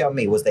 Now, you tell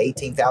me, was the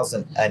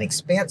 $18,000 an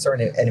expense or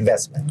an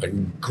investment? A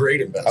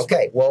great investment.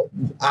 Okay, well,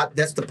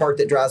 that's the part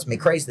that drives me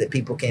crazy that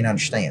people can't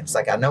understand. It's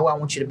like, I know I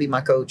want you to be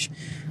my coach,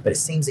 but it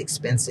seems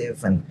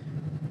expensive. And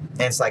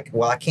it's like,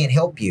 well, I can't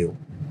help you.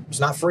 It's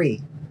not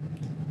free.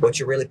 What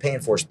you're really paying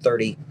for is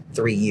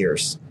 33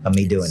 years of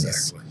me doing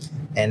this.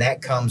 And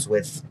that comes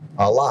with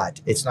a lot.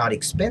 It's not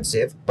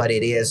expensive, but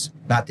it is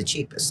not the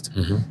cheapest.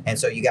 And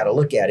so you got to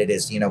look at it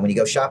as, when you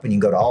go shopping, you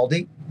can go to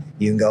Aldi,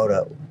 you can go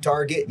to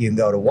Target, you can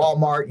go to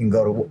Walmart, you can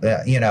go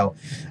to,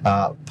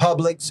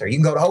 Publix, or you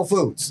can go to Whole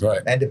Foods.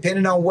 Right. And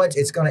depending on what,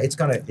 it's gonna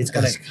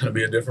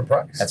be a different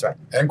price. That's right.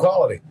 And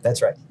quality.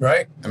 That's right.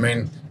 Right. I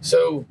mean,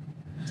 so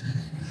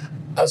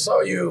I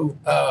saw you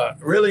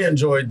really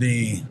enjoyed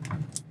the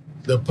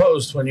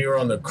post when you were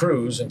on the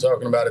cruise and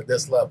talking about at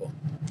this level.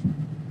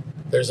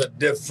 There's a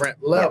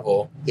different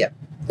level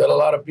that a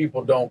lot of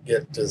people don't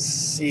get to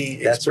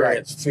see,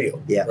 experience,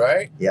 feel. Yeah.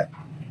 Right? Yeah.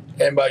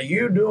 And by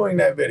you doing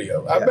that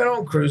video, I've been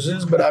on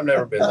cruises, but I've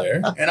never been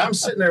there. And I'm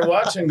sitting there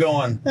watching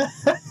going,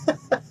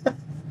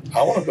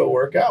 I want to go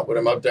work out with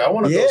him up there. I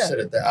want to go sit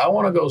at that. I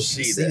want to go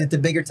see that. At the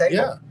bigger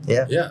table.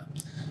 Yeah.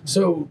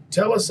 So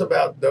tell us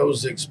about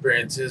those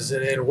experiences,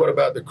 and what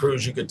about the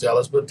cruise you could tell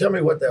us, but tell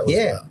me what that was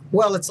about.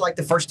 Well, it's like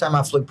the first time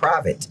I flew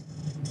private.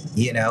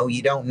 You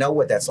don't know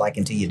what that's like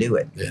until you do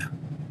it. Yeah.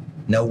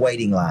 No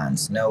waiting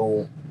lines,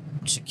 no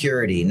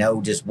security,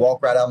 no just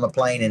walk right on the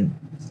plane and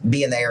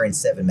be in the air in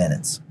 7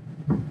 minutes.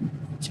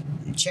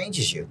 It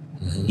changes you.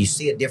 You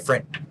see a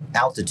different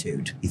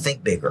altitude. You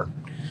think bigger.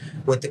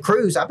 With the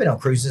cruise, I've been on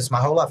cruises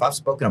my whole life. I've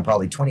spoken on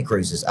probably 20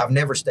 cruises. I've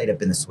never stayed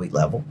up in the suite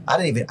level. I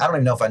don't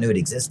even know if I knew it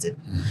existed.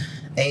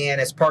 And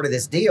as part of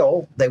this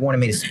deal, they wanted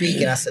me to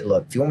speak, and I said,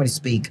 look, if you want me to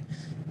speak,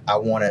 I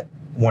want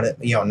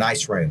a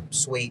nice room,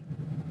 suite,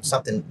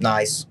 something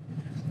nice.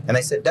 And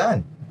they said,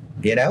 done.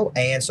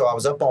 And so I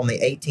was up on the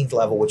 18th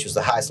level, which was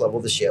the highest level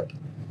of the ship.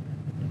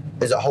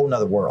 There's a whole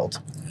nother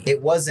world.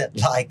 It wasn't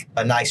like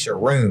a nicer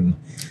room.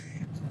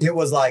 It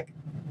was like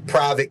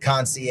private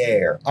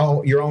concierge,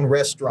 your own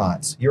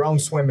restaurants, your own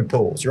swimming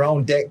pools, your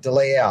own deck to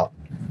lay out,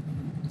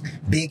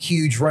 big,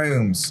 huge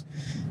rooms.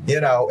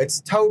 It's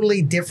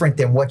totally different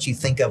than what you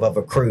think of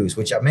a cruise,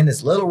 which I'm in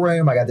this little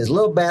room. I got this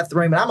little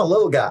bathroom, and I'm a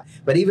little guy,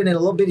 but even in a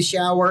little bitty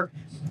shower,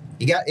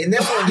 in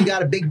this one, you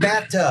got a big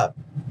bathtub.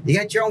 You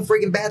got your own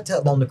freaking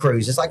bathtub on the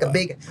cruise. It's like a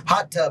big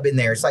hot tub in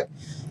there. It's like,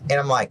 and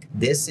I'm like,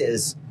 this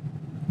is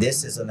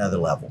another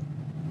level.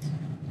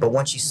 But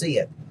once you see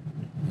it,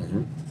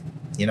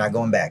 you're not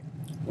going back.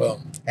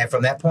 Well, and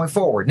from that point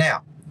forward,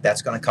 now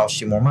that's going to cost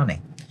you more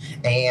money.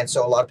 And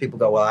so a lot of people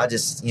go, well, I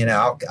just,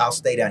 I'll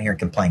stay down here and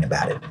complain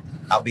about it.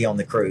 I'll be on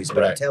the cruise.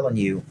 But I'm telling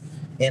you,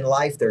 in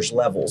life, there's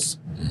levels.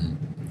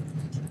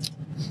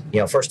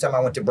 First time I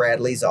went to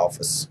Bradley's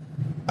office,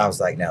 I was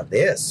like, now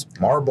this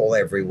marble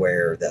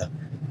everywhere.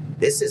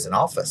 This is an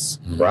office,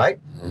 right?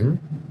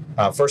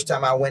 First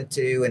time I went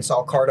to and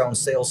saw Cardone's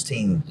sales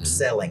team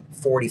selling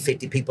 40,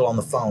 50 people on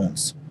the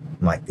phones.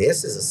 I'm like,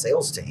 this is a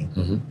sales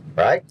team,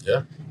 right?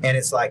 Yeah. And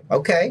it's like,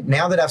 okay,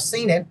 now that I've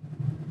seen it,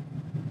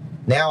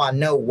 now I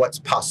know what's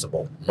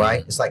possible, right?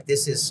 It's like,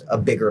 this is a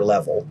bigger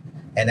level,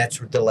 and that's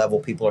the level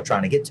people are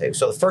trying to get to.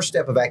 So the first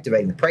step of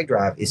activating the prey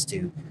drive is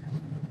to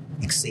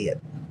see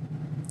it,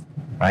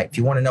 right? If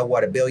you want to know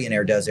what a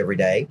billionaire does every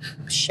day,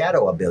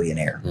 shadow a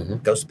billionaire.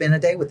 Go spend a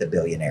day with a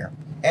billionaire.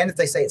 And if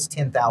they say it's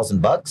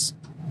 $10,000,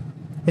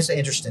 it's an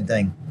interesting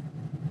thing.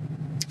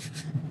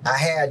 I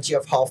had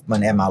Jeff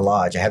Hoffman at my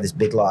lodge. I have this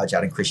big lodge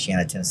out in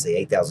Christiana, Tennessee,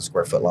 8,000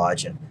 square foot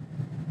lodge.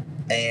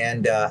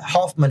 And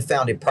Hoffman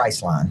founded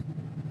Priceline.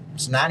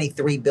 It's a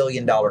 $93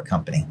 billion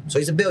company. So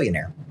he's a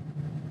billionaire.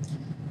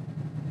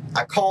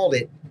 I called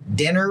it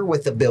Dinner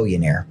with a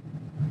Billionaire.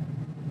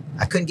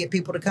 I couldn't get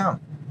people to come.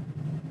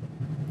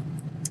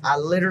 I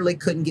literally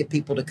couldn't get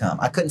people to come.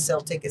 I couldn't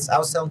sell tickets. I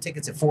was selling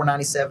tickets at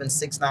 $4.97,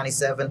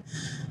 $6.97.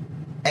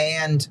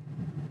 And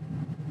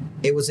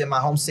it was in my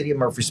home city of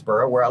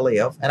Murfreesboro, where I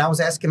live. And I was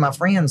asking my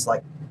friends,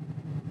 like,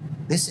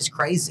 this is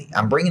crazy.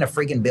 I'm bringing a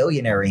freaking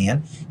billionaire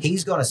in.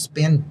 He's going to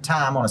spend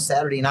time on a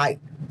Saturday night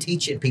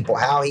teaching people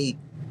how he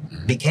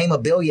became a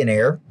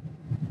billionaire.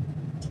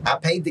 I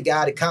paid the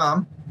guy to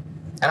come,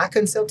 and I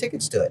couldn't sell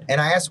tickets to it.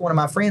 And I asked one of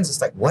my friends,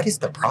 it's like, what is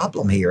the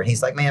problem here? And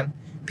he's like, man,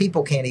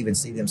 people can't even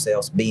see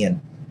themselves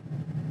being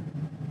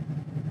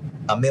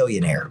a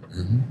millionaire,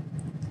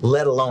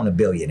 let alone a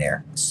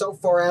billionaire. So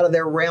far out of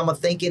their realm of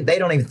thinking, they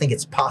don't even think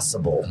it's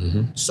possible.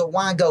 So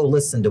why go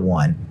listen to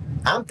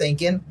one? I'm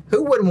thinking,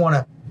 who wouldn't want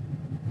to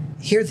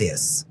hear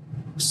this?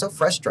 So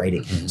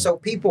frustrating. So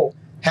people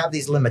have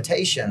these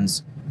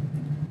limitations.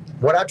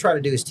 What I try to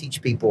do is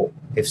teach people,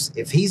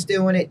 if he's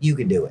doing it, you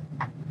can do it.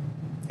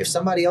 If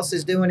somebody else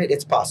is doing it,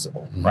 it's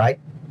possible, right?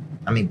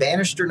 I mean,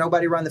 Bannister,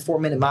 nobody ran the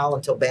 4-minute mile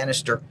until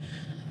Bannister.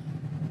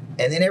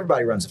 And then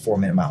everybody runs a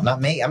 4-minute mile.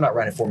 Not me. I'm not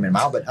running a 4-minute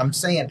mile, but I'm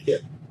saying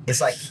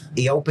it's like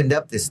he opened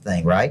up this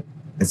thing, right?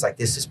 It's like,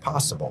 this is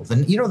possible.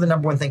 Then, the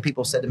number one thing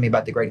people said to me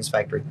about the Greatness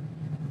Factory?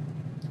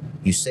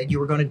 You said you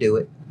were going to do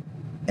it,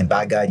 and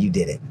by God, you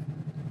did it.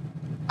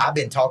 I've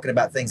been talking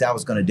about things I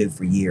was going to do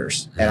for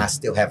years, and I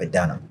still haven't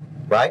done them,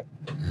 right?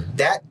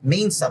 That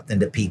means something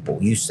to people.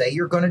 You say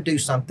you're going to do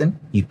something,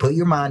 you put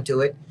your mind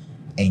to it,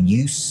 and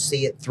you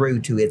see it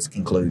through to its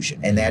conclusion.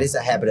 And that is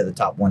a habit of the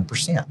top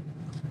 1%.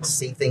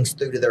 See things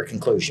through to their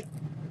conclusion.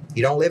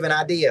 You don't live in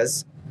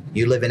ideas,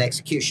 you live in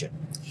execution.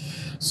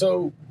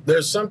 So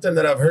there's something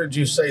that I've heard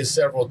you say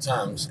several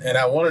times, and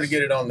I wanted to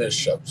get it on this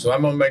show. So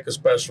I'm going to make a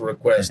special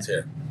request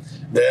here.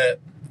 That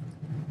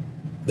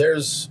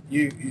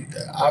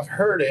I've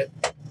heard it,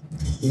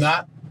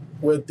 not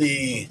with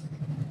the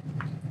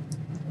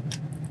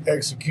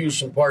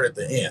execution part at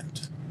the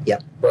end.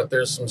 Yep. But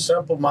there's some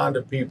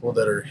simple-minded people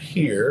that are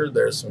here.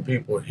 There's some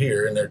people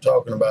here, and they're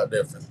talking about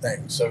different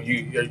things. So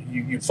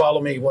you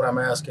follow me what I'm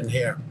asking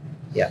here?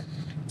 Yeah.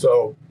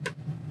 So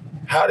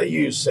how do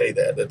you say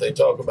that? That they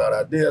talk about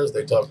ideas,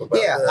 they talk about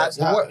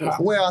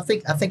well, I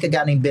think a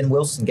guy named Ben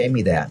Wilson gave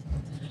me that.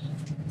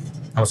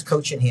 I was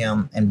coaching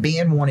him, and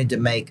Ben wanted to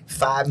make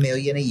 $5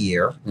 million a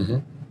year,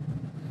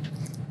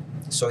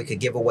 so he could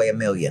give away $1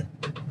 million.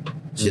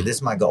 So this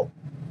is my goal.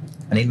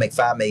 I need to make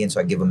 $5 million, so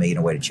I give $1 million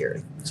away to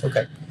charity. It's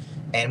okay.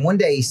 And one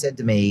day he said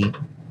to me,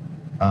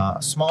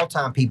 small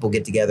time people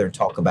get together and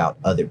talk about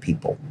other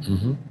people.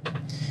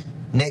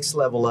 Next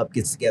level up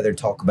gets together and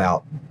talk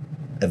about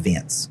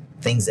events,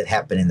 things that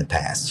happened in the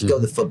past. You go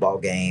to the football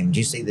game,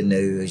 you see the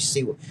news, you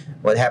see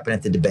what happened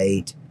at the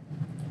debate.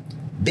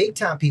 Big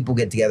time people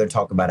get together and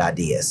talk about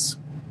ideas.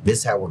 This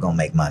is how we're going to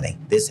make money.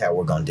 This is how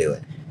we're going to do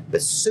it.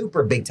 But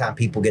super big time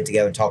people get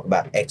together and talk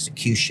about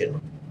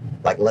execution.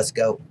 Like, let's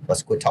go,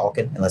 let's quit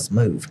talking, and let's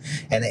move.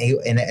 And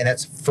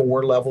that's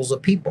 4 levels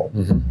of people,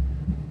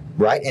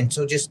 right? And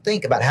so just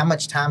think about how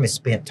much time is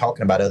spent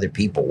talking about other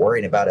people,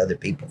 worrying about other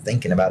people,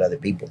 thinking about other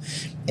people.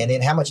 And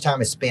then how much time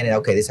is spent in,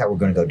 okay, this is how we're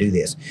going to go do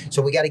this.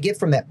 So we got to get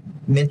from that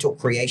mental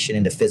creation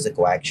into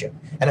physical action.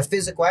 And a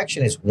physical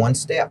action is 1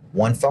 step,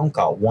 1 phone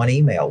call, 1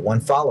 email,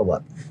 1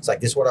 follow-up. It's like,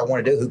 this is what I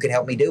want to do. Who can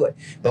help me do it?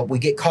 But we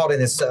get caught in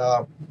this,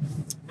 I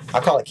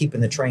call it keeping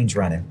the trains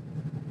running.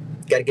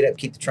 Got to get up,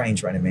 keep the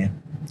trains running,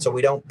 man. So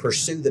we don't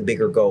pursue the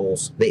bigger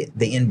goals, the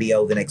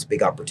NBO, the next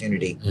big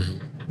opportunity,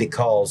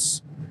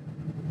 because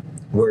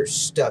we're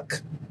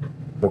stuck.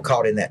 We're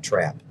caught in that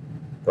trap,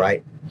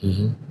 right?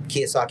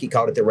 Kiyosaki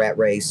called it the rat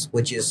race,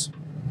 which is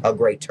a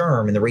great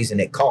term. And the reason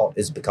it caught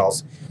is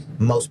because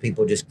most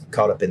people just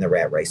caught up in the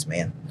rat race,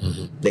 man.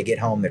 They get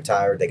home, they're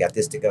tired, they got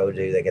this to go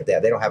do, they get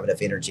that. They don't have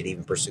enough energy to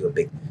even pursue a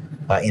big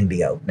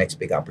NBO, next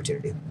big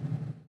opportunity.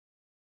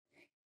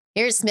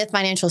 Here at Smith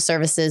Financial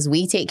Services,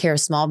 we take care of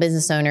small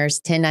business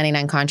owners,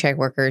 1099 contract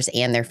workers,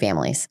 and their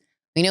families.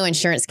 We know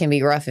insurance can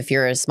be rough if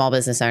you're a small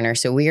business owner,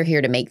 so we are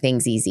here to make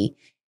things easy.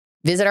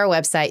 Visit our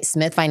website,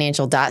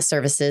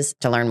 smithfinancial.services,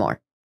 to learn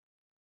more.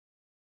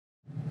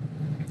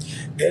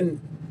 And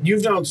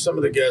you've known some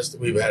of the guests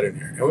that we've had in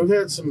here, and we've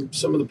had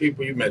some of the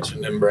people you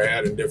mentioned, and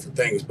Brad, and different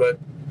things. But,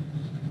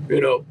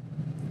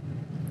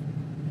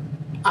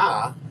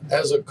 I,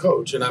 as a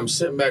coach, and I'm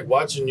sitting back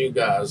watching you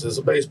guys as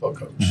a baseball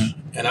coach,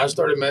 and I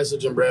started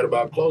messaging Brad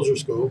about closer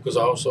school because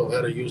I also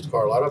had a used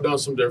car lot. I've done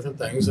some different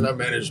things, and I've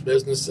managed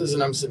businesses,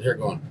 and I'm sitting here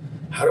going,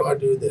 how do I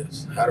do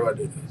this? How do I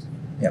do this?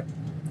 Yep.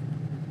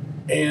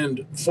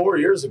 And 4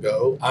 years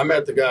ago, I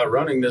met the guy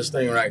running this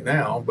thing right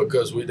now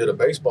because we did a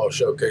baseball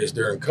showcase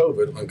during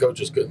COVID when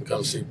coaches couldn't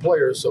come see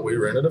players, so we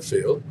rented a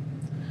field.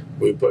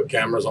 We put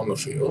cameras on the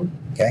field.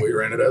 Okay. We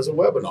ran it as a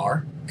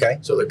webinar. Okay.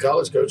 So the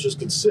college coaches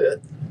could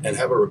sit and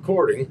have a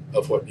recording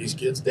of what these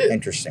kids did.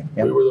 Interesting.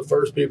 Yep. We were the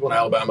first people in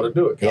Alabama to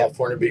do it.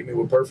 California beat me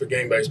with Perfect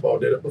Game Baseball,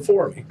 did it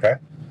before me. Okay.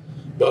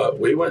 But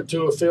we went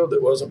to a field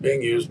that wasn't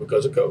being used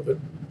because of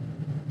COVID.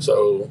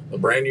 So a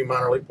brand new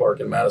minor league park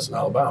in Madison,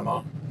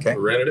 Alabama. Okay.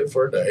 We rented it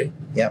for a day.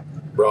 Yep.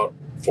 Brought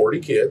 40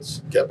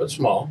 kids, kept it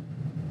small,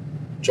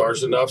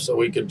 charged enough so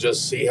we could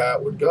just see how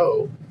it would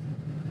go.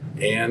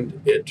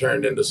 And it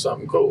turned into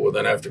something cool. Well,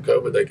 then after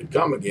COVID, they could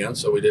come again,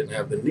 so we didn't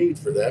have the need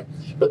for that.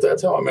 But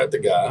that's how I met the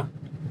guy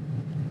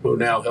who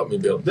now helped me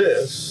build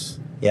this.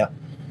 Yeah.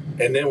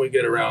 And then we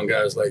get around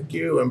guys like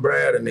you and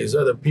Brad and these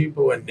other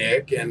people and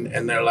Nick, and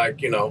they're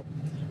like,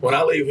 when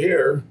I leave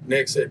here,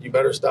 Nick said, you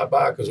better stop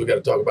by because we got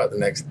to talk about the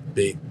next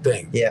big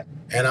thing. Yeah.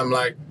 And I'm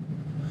like,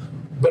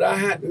 but I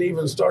hadn't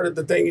even started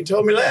the thing you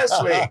told me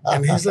last week.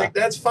 And he's like,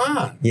 that's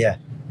fine. Yeah.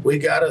 We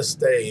got to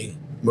stay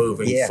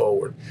moving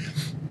forward.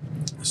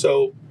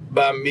 So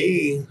by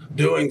me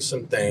doing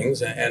some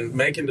things and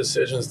making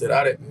decisions that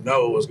I didn't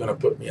know was going to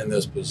put me in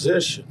this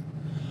position,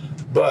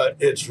 but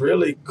it's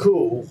really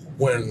cool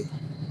when,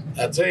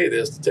 I tell you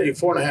this, to tell you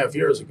 4.5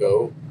 years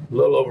ago, a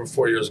little over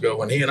 4 years ago,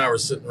 when he and I were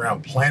sitting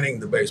around planning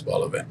the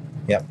baseball event.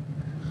 Yep.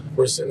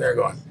 We're sitting there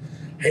going,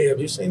 hey, have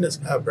you seen this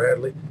guy,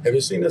 Bradley? Have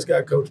you seen this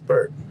guy, Coach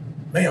Burt?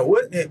 Man,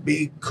 wouldn't it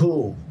be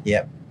cool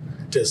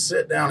to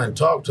sit down and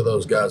talk to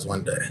those guys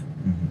one day?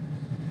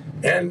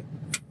 And,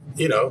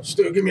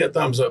 Stu, give me a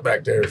thumbs up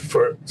back there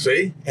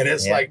see? And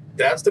it's like,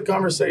 that's the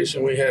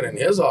conversation we had in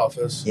his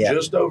office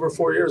just over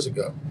 4 years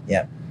ago.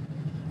 Yeah.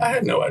 I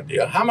had no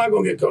idea. How am I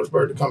going to get Coach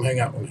Burt to come hang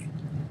out with me?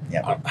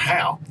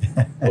 How?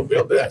 We'll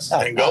build this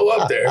and go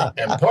up there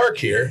and park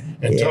here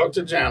and talk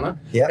to Jana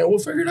and we'll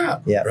figure it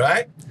out.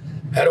 Right?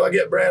 How do I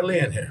get Bradley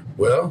in here?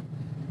 Well,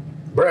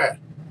 Brad,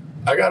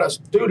 I got a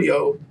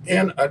studio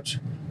in a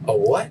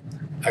what?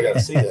 I got to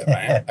see that,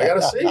 man. I got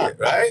to see it,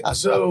 right?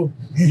 So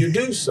you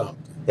do something.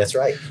 That's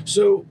right.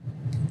 So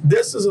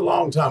this is a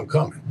long time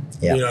coming.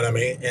 Yeah. You know what I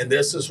mean? And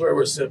this is where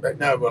we're sitting back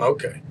now going,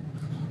 okay,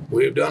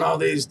 we've done all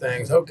these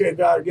things. Okay,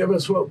 God, give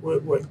us what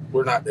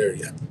we're not there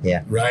yet.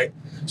 Yeah. Right?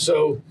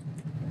 So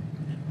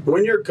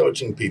when you're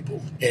coaching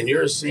people and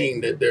you're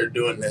seeing that they're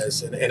doing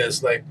this and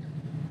it's like,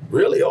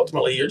 really,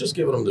 ultimately, you're just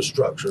giving them the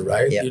structure,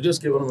 right? Yeah. You're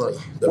just giving them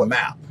the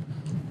map.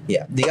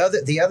 Yeah.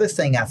 The other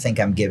thing I think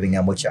I'm giving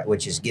them,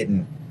 which is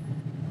getting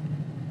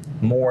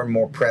more and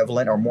more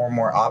prevalent or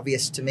more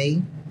obvious to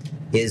me,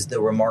 is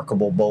the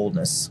remarkable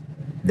boldness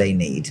they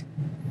need.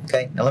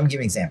 Okay? Now, let me give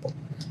you an example.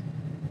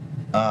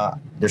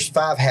 There's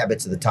 5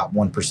 habits of the top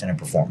 1% of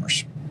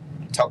performers.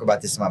 I talk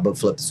about this in my book,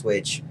 Flip the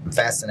Switch. I'm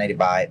fascinated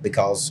by it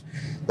because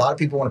a lot of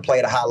people want to play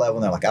at a high level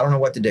and they're like, I don't know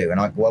what to do. And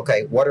I'm like, well,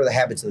 okay, what are the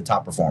habits of the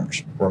top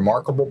performers?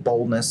 Remarkable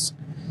boldness,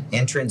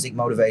 intrinsic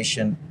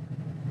motivation,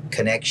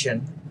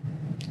 connection,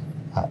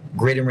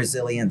 grit and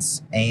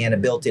resilience, and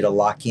ability to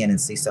lock in and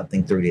see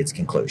something through to its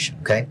conclusion.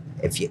 Okay?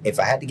 If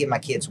I had to give my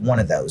kids one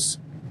of those,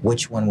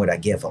 which one would I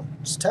give them?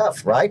 It's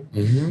tough, right?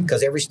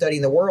 Because every study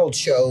in the world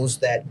shows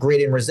that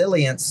grit and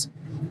resilience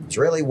is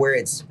really where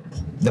it's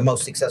the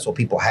most successful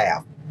people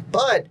have.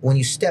 But when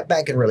you step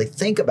back and really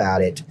think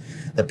about it,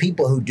 the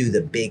people who do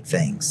the big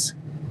things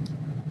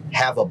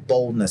have a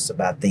boldness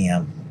about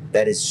them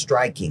that is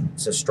striking.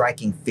 So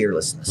striking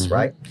fearlessness,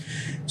 right?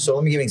 So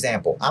let me give you an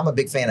example. I'm a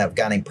big fan of a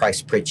guy named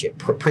Price Pritchett.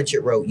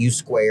 Pritchett wrote U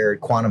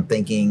Squared, Quantum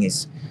Thinking.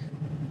 Is,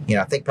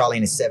 I think probably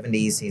in his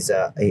 70s. He's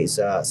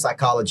a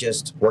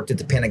psychologist, worked at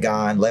the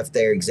Pentagon, left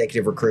there,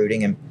 executive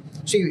recruiting. And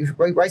so he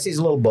writes these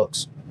little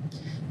books.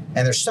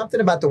 And there's something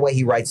about the way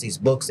he writes these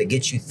books that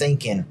gets you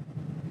thinking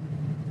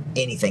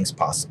anything's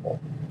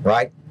possible,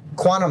 right?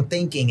 Quantum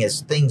thinking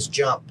is things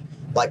jump,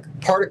 like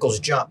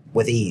particles jump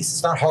with ease.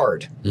 It's not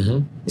hard.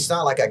 It's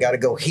not like I got to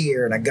go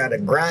here and I got to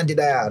grind it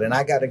out and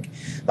I got to,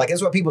 like,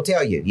 that's what people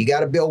tell you. You got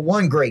to build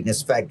one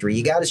greatness factory.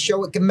 You got to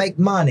show it can make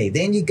money.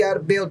 Then you got to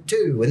build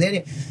 2. And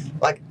then,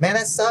 man,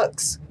 that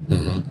sucks.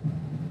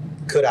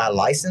 Could I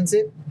license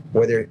it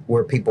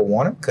where people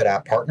want it? Could I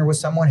partner with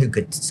someone who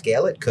could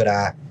scale it? Could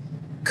I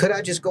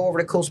just go over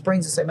to Cool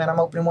Springs and say, man, I'm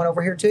opening one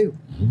over here too?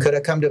 Could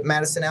I come to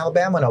Madison,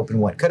 Alabama and open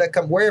one? Could I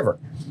come wherever?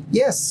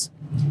 Yes.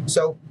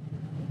 So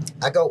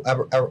I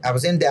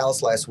was in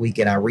Dallas last week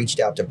and I reached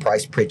out to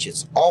Price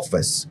Pritchett's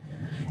office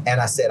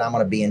and I said, I'm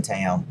going to be in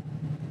town.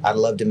 I'd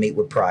love to meet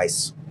with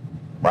Price,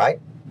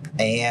 right?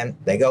 And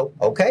they go,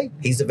 okay,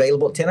 he's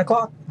available at 10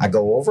 o'clock. I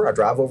go over, I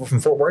drive over from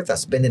Fort Worth. I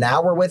spend an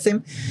hour with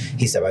him.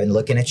 He said, I've been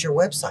looking at your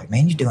website.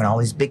 Man, you're doing all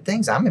these big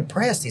things. I'm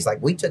impressed. He's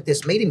like, we took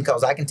this meeting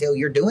because I can tell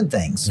you're doing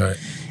things. Right.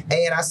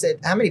 And I said,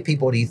 how many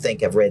people do you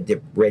think have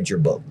read your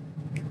book,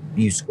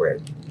 U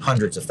Squared?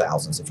 Hundreds of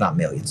thousands, if not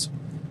millions.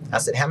 I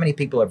said, how many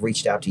people have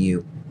reached out to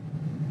you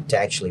to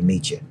actually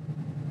meet you?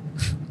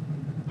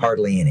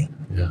 Hardly any.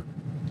 Yeah.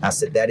 I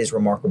said, that is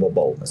remarkable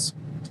boldness.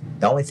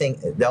 The only thing,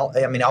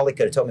 all he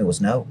could have told me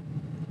was no.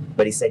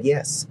 But he said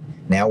yes.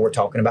 Now we're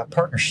talking about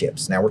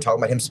partnerships. Now we're talking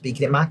about him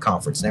speaking at my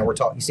conference. Now we're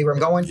talking, you see where I'm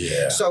going?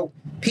 Yeah. So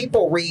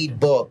people read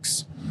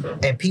books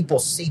and people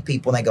see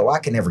people and they go, I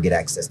can never get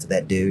access to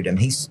that dude. I mean,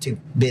 he's too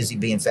busy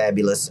being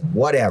fabulous and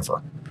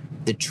whatever.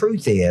 The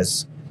truth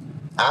is,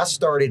 I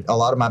started a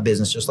lot of my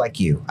business just like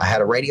you. I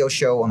had a radio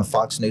show on the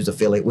Fox News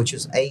affiliate, which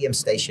is AM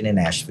station in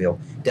Nashville,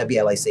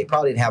 WLAC.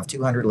 Probably didn't have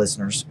 200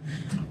 listeners.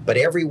 But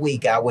every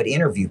week I would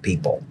interview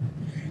people.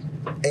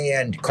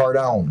 And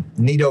Cardone,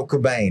 Nito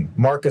Cobain,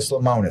 Marcus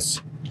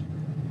Lemonis.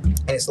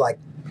 And it's like,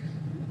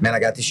 man, I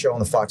got this show on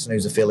the Fox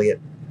News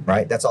affiliate,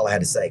 right? That's all I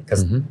had to say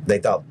because they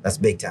thought that's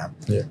big time.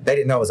 Yeah. They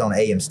didn't know I was on an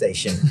AM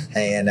station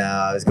and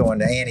I was going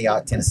to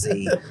Antioch,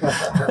 Tennessee.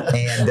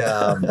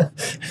 And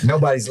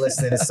nobody's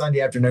listening. It's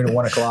Sunday afternoon at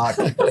 1 o'clock.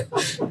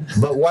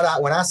 But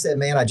when I said,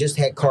 man, I just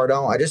had Grant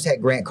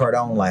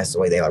Cardone last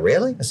week, they're like,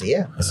 really? I said,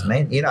 yeah. I said,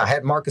 man, I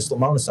had Marcus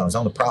Lemonis on. I was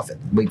on The Prophet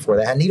the week before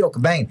that. I had Nito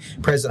Cobain,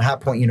 president of High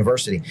Point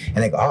University. And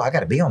they go, I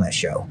got to be on that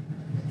show.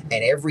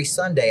 And every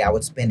Sunday I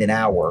would spend an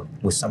hour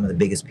with some of the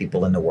biggest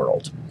people in the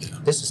world. Yeah.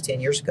 This was 10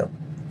 years ago.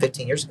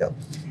 15 years ago.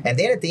 And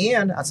then at the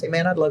end, I'd say,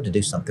 man, I'd love to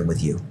do something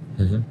with you.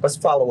 Let's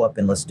follow up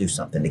and let's do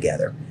something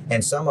together.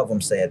 And some of them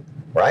said,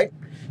 right?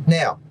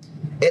 Now,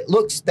 that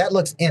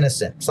looks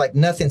innocent. It's like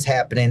nothing's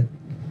happening.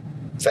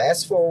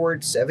 Fast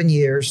forward 7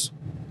 years.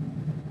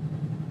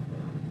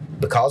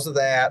 Because of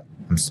that,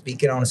 I'm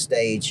speaking on a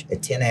stage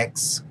at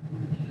 10X,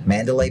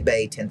 Mandalay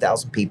Bay,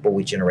 10,000 people.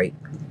 We generate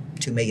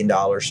 $2 million.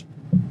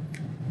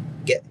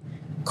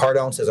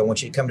 Cardone says, I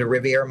want you to come to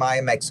Riviera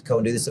Maya, Mexico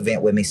and do this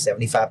event with me,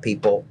 75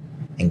 people.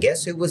 And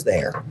guess who was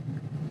there?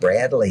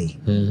 Brad Lee.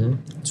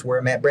 That's where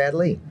I met Brad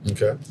Lee.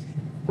 Okay.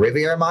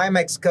 Riviera Maya,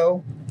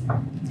 Mexico,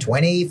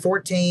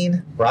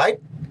 2014, right?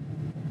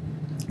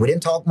 We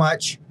didn't talk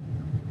much.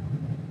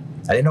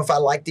 I didn't know if I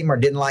liked him or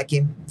didn't like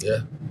him. Yeah.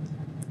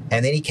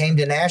 And then he came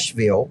to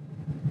Nashville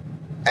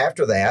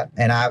after that,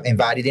 and I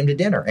invited him to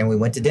dinner, and we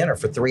went to dinner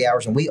for 3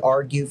 hours, and we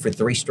argued for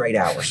 3 straight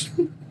hours.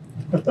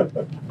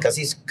 Because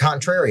he's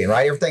contrarian,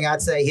 right? Everything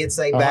I'd say, he'd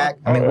say back.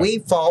 I mean, we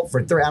fought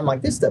for 3. I'm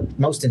like, this is the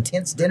most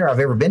intense dinner I've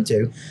ever been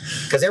to.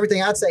 Because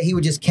everything I'd say, he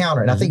would just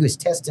counter. And I think he was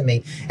testing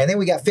me. And then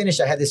we got finished.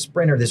 I had this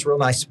Sprinter, this real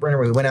nice Sprinter.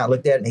 We went out and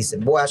looked at it, and he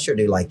said, boy, I sure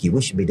do like you.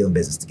 We should be doing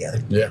business together.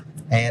 Yeah.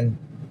 And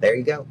there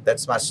you go.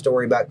 That's my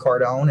story about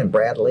Cardone and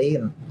Brad Lee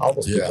and all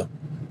those people.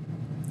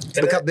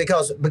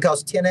 Because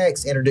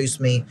 10X introduced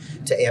me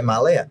to Ed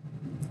Milet,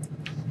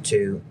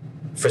 to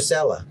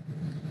Frisella,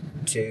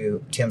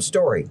 to Tim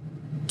Story,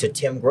 to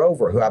Tim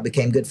Grover, who I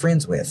became good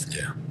friends with.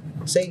 Yeah.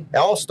 See, it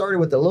all started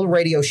with a little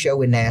radio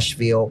show in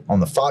Nashville on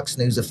the Fox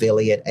News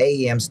affiliate,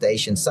 AM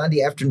station,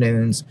 Sunday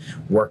afternoons,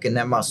 working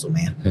that muscle,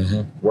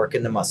 man.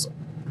 Working the muscle.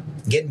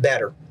 Getting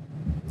better.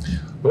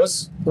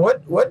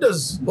 What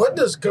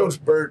does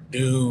Coach Burt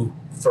do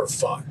for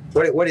fun?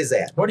 What is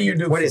that? What do you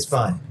do What for is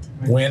fun?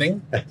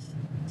 Winning?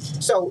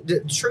 So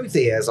the truth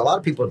is, a lot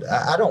of people,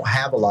 I don't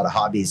have a lot of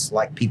hobbies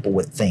like people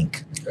would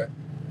think. Okay.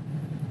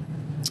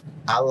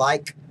 I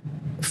like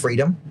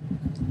freedom.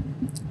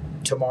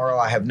 Tomorrow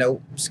I have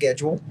no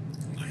schedule.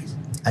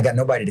 I got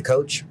nobody to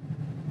coach.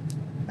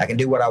 I can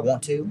do what I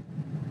want to.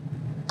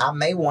 I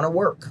may want to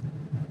work.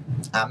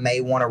 I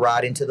may want to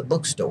ride into the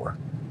bookstore.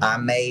 I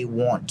may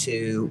want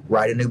to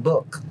write a new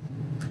book.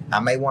 I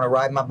may want to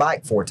ride my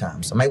bike 4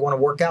 times. I may want to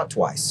work out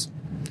twice.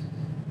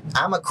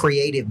 I'm a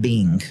creative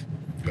being.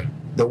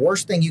 The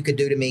worst thing you could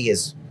do to me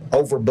is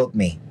overbook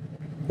me,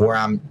 where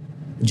I'm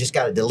just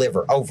got to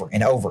deliver over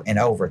and over and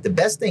over. The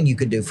best thing you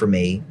could do for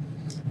me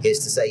is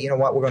to say, you know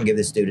what, we're going to give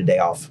this dude a day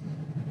off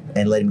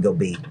and let him go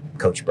be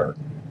Coach Burt.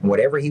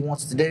 Whatever he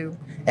wants to do,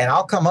 and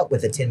I'll come up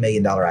with a $10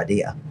 million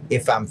idea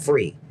if I'm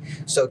free.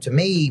 So to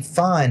me,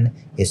 fun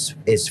is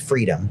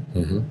freedom.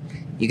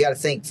 You got to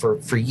think,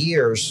 for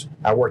years,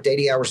 I worked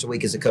 80 hours a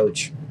week as a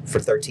coach for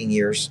 13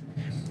 years.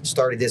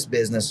 Started this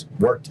business,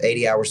 worked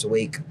 80 hours a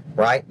week.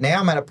 Right now,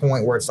 I'm at a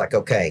point where it's like,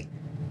 okay,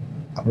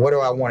 what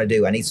do I want to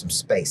do? I need some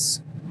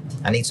space.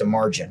 I need some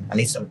margin. I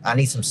need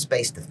some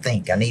space to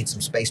think. I need some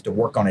space to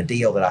work on a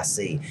deal that I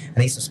see. I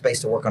need some space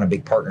to work on a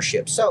big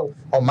partnership. So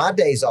on my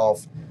days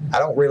off, I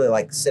don't really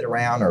like sit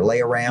around or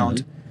lay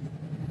around.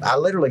 I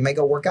literally may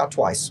go work out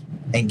twice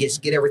and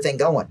get everything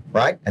going,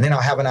 right? And then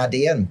I'll have an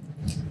idea, and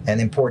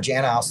then poor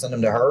Jana, I'll send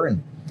them to her,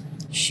 and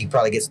she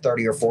probably gets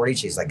 30 or 40.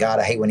 She's like, God,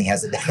 I hate when he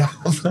has a day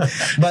off.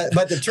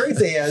 But the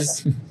truth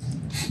is,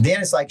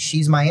 then it's like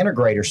she's my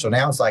integrator. So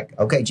now it's like,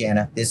 okay,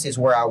 Jana, this is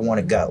where I want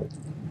to go,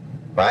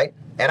 right?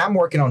 And I'm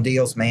working on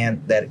deals,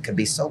 man, that could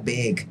be so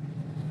big.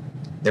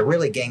 They're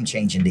really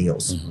game-changing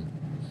deals.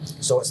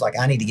 So it's like,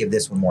 I need to give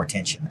this one more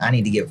attention. I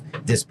need to give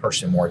this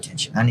person more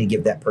attention. I need to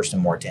give that person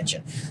more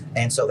attention.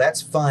 And so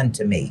that's fun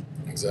to me.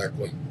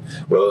 Exactly.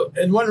 Well,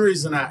 and one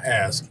reason I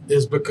ask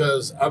is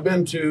because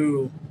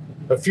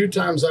a few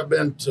times I've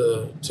been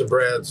to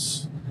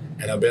Brad's,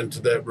 and I've been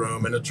to that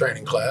room in a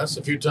training class.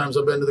 A few times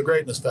I've been to the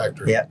Greatness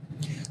Factory. Yeah.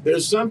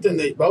 There's something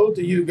that both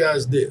of you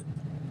guys did.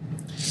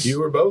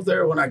 You were both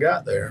there when I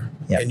got there,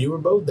 and you were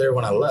both there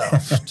when I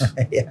left.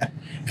 Yeah.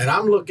 And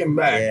I'm looking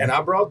back, and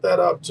I brought that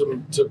up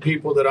to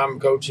people that I'm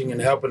coaching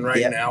and helping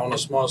right now on a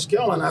small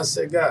scale. And I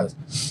said, guys,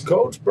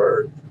 Coach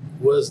Burt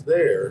was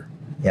there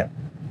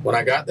when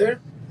I got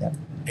there,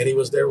 and he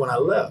was there when I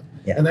left.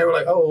 Yeah. And they were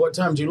like, oh, what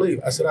time did you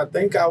leave? I said, I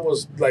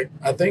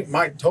think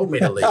Mike told me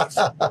to leave.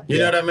 You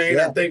know what I mean?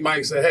 I think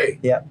Mike said, hey,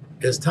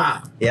 it's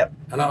time.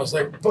 And I was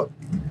like, but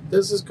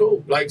this is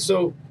cool. Like,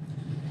 so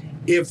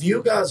if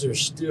you guys are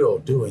still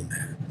doing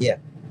that,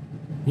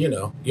 you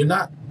know, you're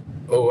not,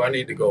 oh, I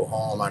need to go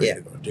home. I need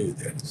to go do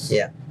this.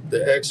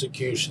 The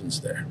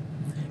execution's there.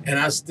 And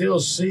I still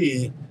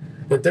see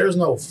that there's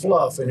no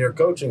fluff in your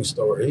coaching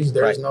stories.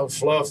 There's no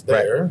fluff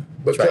there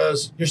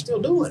because you're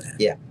still doing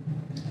it.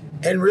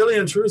 And really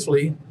and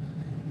truthfully,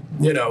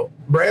 you know,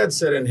 Brad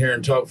sat in here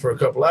and talked for a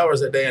couple hours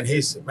that day, and he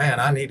said, man,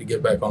 I need to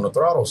get back on the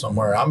throttle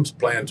somewhere. I'm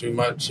playing too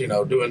much, you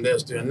know, doing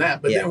this, doing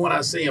that. But then when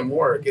I see him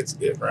work, it's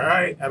different,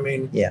 right? I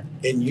mean,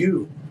 in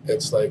you,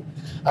 it's like,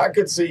 I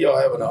could see y'all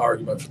having an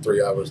argument for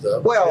 3 hours, though.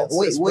 Well,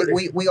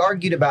 we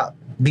argued about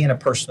being a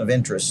person of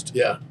interest.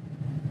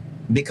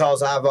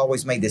 Because I've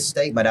always made this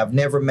statement, I've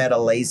never met a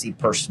lazy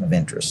person of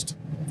interest.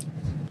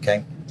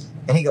 Okay?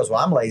 And he goes,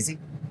 well, I'm lazy.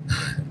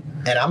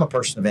 And I'm a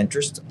person of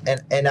interest.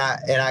 And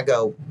I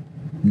go,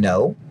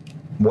 no.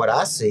 What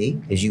I see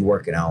is you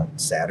working on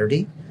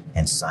Saturday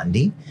and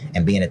Sunday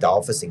and being at the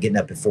office and getting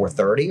up at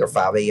 4:30 or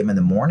 5 a.m. in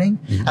the morning.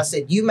 I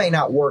said, you may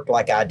not work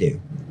like I do,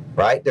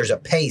 right? There's a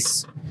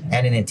pace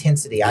and an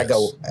intensity I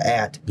go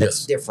at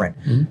that's different.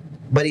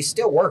 But he's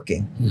still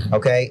working,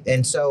 okay?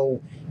 And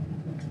so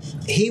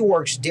he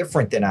works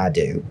different than I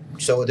do.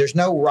 So there's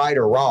no right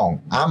or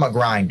wrong. I'm a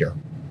grinder.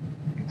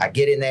 I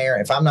get in there.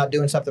 If I'm not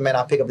doing something, man,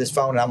 I pick up this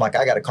phone and I'm like,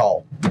 I got to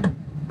call.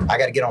 I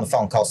got to get on the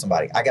phone, call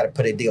somebody. I got to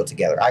put a deal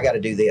together. I got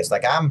to do this.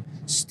 Like, I'm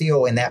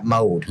still in that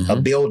mode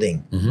of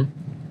building.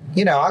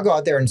 You know, I'll go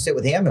out there and sit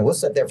with him, and we'll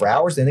sit there for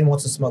hours, and then he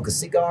wants to smoke a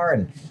cigar,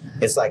 and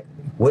It's like,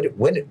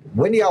 when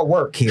do y'all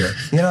work here?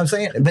 You know what I'm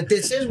saying? But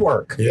this is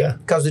work. Yeah.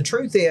 Because the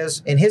truth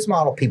is, in his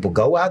model, people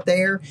go out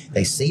there,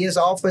 they see his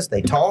office,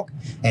 they talk,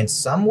 and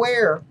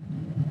somewhere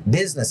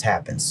business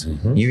happens.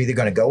 Mm-hmm. You're either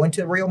going to go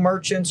into real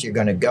merchants, you're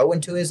going to go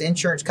into his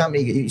insurance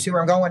company. You see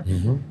where I'm going?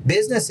 Mm-hmm.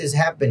 Business is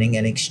happening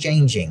and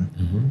exchanging,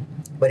 Mm-hmm.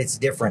 but it's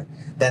different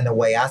than the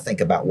way I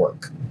think about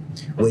work,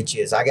 which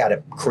is I got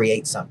to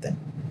create something,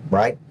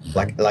 right?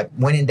 Like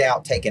when in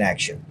doubt, take an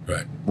action.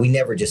 Right. We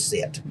never just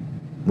sit.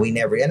 We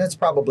never, and it's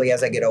probably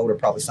as I get older,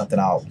 probably something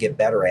I'll get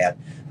better at,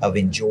 of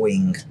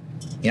enjoying.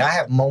 I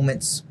have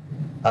moments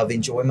of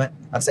enjoyment.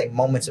 I'd say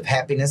moments of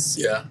happiness.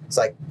 Yeah. It's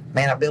like,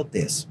 man, I built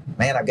this.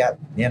 Man, I've got,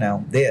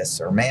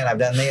 this, or man, I've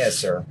done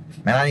this, or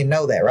man, I didn't even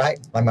know that, right?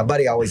 Like my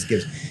buddy always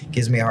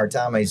gives me a hard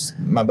time.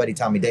 My buddy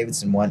Tommy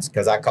Davidson once,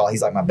 because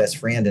he's like my best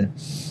friend, and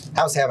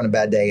I was having a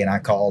bad day, and I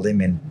called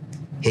him, and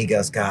he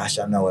goes, gosh,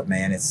 I know it,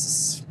 man.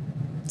 It's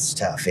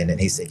tough. And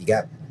he said, he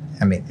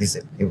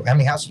said, how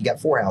many houses? You got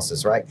 4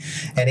 houses, right?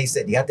 And he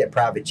said, you got that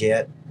private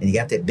jet, and you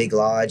got that big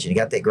lodge, and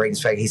you got that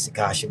greatness factory. He said,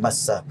 gosh, it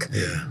must suck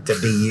to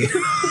be you.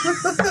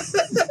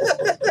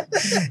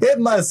 It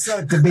must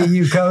suck to be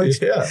you,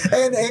 coach. Yeah.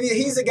 And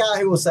he's a guy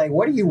who will say,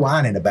 what are you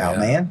whining about,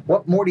 man?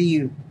 What more do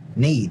you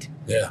need?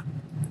 Yeah.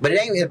 But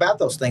it ain't about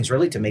those things,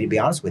 really, to me, to be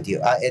honest with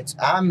you. I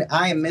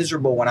am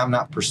miserable when I'm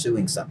not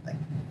pursuing something.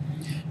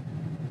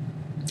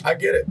 I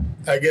get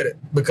it.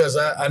 Because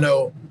I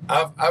know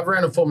I've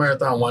ran a full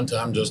marathon one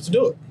time just to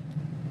do it.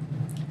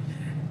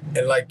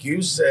 And like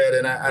you said,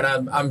 and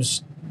I'm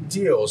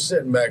still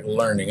sitting back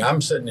learning.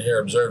 I'm sitting here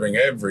observing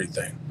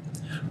everything.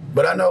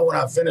 But I know when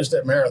I finished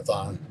that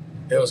marathon,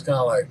 it was kind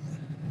of like,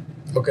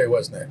 okay,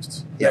 what's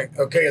next? Yep. Like,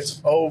 okay, it's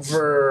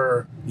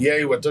over.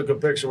 Yay, we took a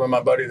picture with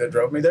my buddy that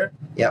drove me there.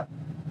 Yep.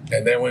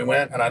 And then we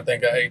went, and I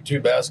think I ate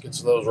 2 baskets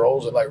of those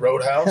rolls at like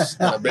Roadhouse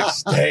and a big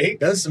steak.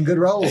 Those are some good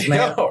rolls,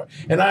 man.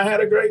 And I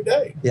had a great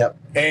day. Yep.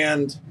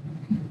 And,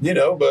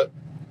 but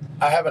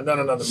I haven't done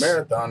another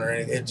marathon or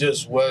anything. It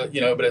just was,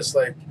 but it's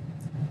like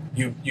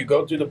you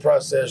go through the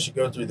process, you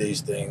go through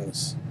these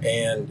things,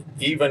 and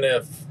even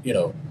if,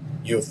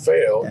 you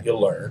fail, you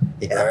learn,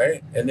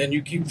 right? And then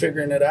you keep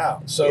figuring it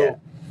out. So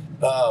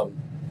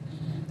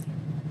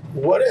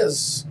what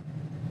is,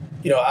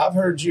 I've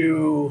heard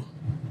you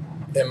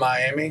in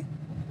Miami,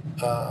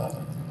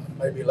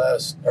 maybe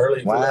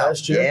early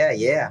last year.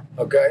 Yeah.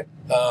 Okay.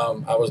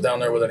 I was down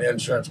there with an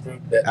insurance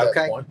group at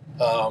that point.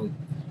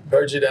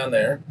 Heard you down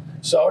there.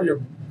 Saw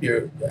your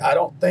I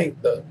don't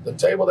think the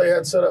table they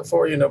had set up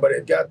for you, nobody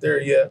had got there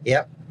yet.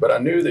 Yep. But I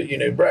knew that you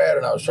knew Brad,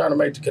 and I was trying to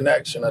make the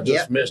connection. I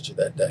just missed you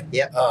that day.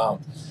 Yep.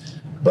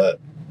 But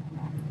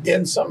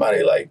in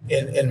somebody like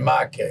in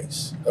my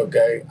case,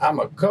 okay, I'm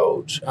a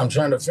coach. I'm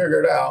trying to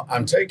figure it out.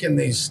 I'm taking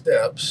these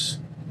steps,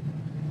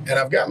 and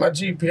I've got my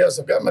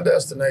GPS. I've got my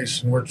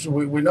destination.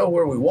 We know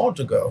where we want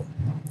to go.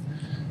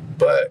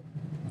 But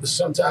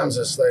sometimes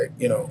it's like,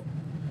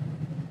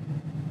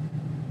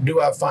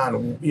 do I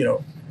find,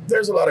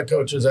 there's a lot of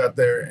coaches out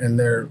there, and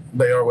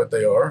they are what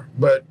they are.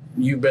 But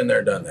you've been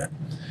there, done that.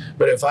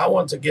 But if I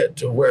want to get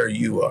to where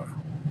you are,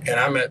 and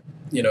I'm at,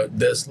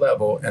 this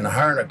level, and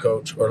hiring a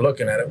coach or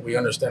looking at it, we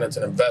understand it's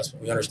an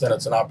investment. We understand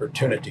it's an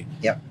opportunity.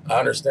 Yep. I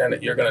understand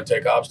that you're going to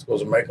take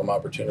obstacles and make them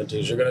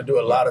opportunities. You're going to do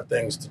a lot of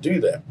things to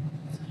do that.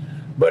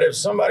 But if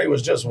somebody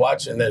was just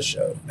watching this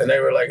show and they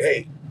were like,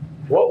 hey,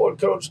 what would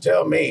Coach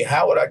tell me?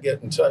 How would I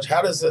get in touch?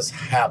 How does this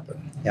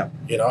happen? Yep.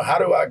 How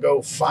do I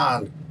go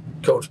find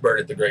Coach Burt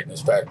at the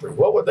Greatness Factory?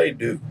 What would they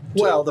do?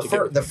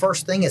 The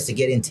first thing is to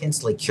get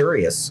intensely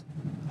curious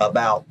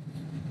about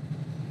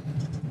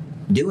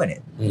doing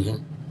it.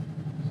 Mm-hmm.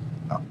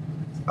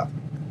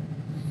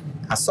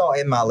 I saw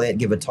Ed Milet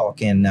give a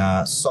talk in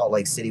Salt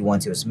Lake City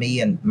once. It was me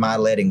and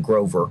Milet and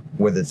Grover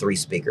were the 3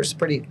 speakers.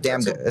 Pretty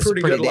damn good. It's a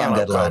pretty damn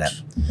good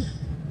lineup.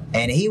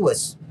 And it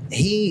was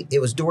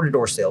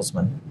door-to-door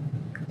salesman.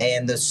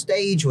 And the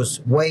stage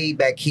was way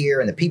back here,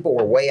 and the people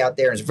were way out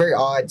there. It was a very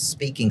odd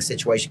speaking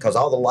situation because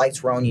all the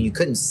lights were on you. You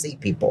couldn't see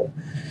people.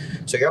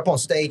 So you're up on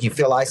stage, you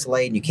feel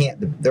isolated, and you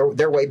can't.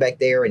 They're way back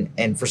there.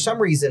 And for some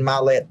reason,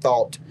 Milet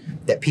thought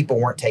that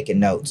people weren't taking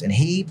notes. And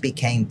he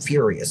became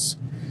furious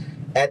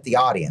at the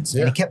audience.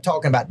 Yeah. And he kept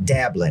talking about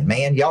dabbling.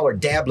 Man, y'all are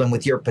dabbling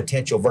with your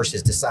potential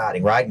versus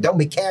deciding, right? Don't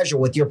be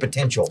casual with your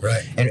potential.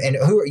 Right. And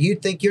who are you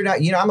think you're not,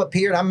 I'm up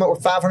here and I'm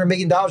worth $500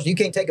 million. You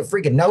can't take a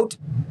freaking note.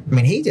 I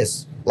mean, he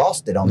just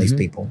lost it on these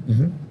people.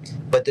 Mm-hmm.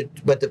 But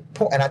the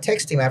point, and I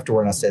texted him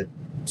afterward and I said,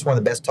 it's one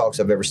of the best talks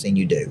I've ever seen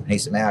you do. And he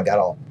said, man, I got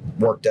all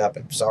worked up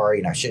and sorry,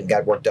 and I shouldn't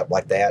got worked up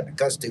like that. And I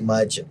cussed too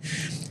much. And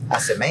I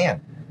said,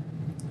 man,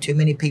 too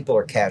many people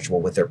are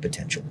casual with their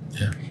potential.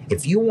 Yeah.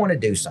 If you want to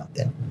do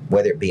something,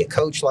 whether it be a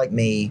coach like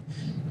me,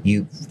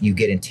 you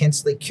get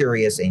intensely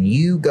curious and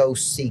you go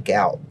seek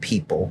out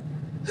people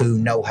who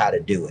know how to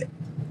do it.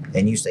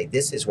 And you say,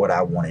 this is what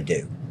I want to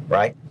do,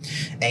 right?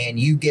 And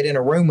you get in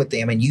a room with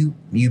them and you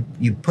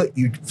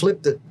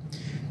flip the,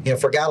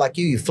 for a guy like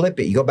you flip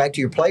it. You go back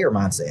to your player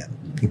mindset.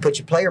 You put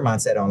your player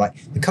mindset on.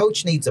 Like the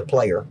coach needs a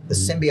player.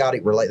 There's a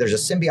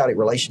symbiotic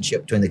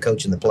relationship between the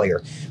coach and the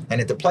player. And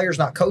if the player's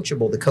not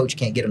coachable, the coach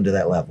can't get them to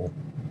that level.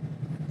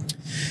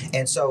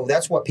 And so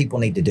that's what people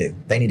need to do.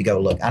 They need to go,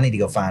 look, I need to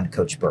go find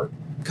Coach Burt.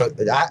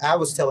 I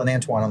was telling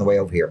Antoine on the way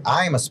over here,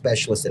 I am a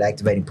specialist at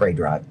activating prey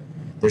drive.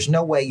 There's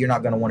no way you're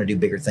not going to want to do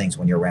bigger things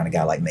when you're around a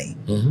guy like me.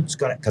 It's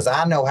going to, because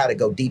I know how to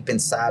go deep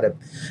inside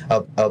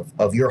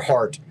of your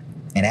heart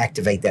and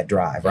activate that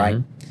drive,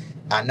 right?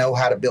 I know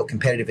how to build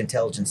competitive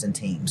intelligence in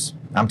teams.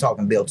 I'm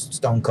talking build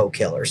stone cold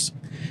killers.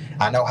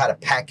 I know how to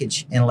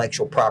package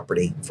intellectual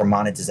property for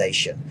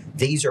monetization.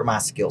 These are my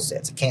skill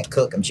sets. I can't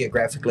cook. I'm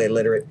geographically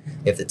illiterate.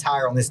 If the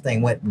tire on this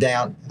thing went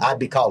down, I'd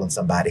be calling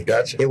somebody.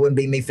 Gotcha. It wouldn't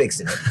be me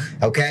fixing it.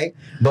 Okay?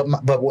 But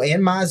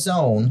in my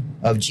zone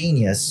of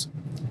genius,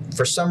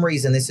 for some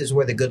reason, this is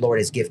where the good Lord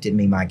has gifted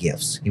me my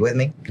gifts. You with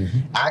me?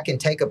 I can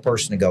take a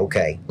person and go,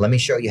 okay, let me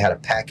show you how to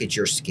package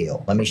your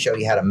skill. Let me show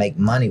you how to make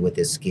money with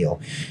this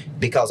skill.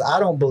 Because I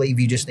don't believe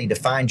you just need to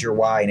find your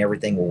why and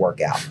everything will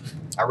work out.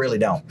 I really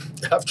don't.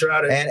 I've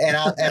tried it. And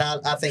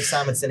I think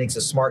Simon Sinek's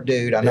a smart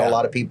dude. I know a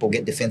lot of people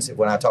get defensive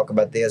when I talk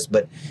about this,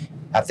 but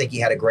I think he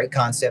had a great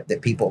concept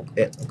that people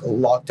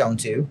locked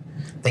onto.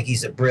 I think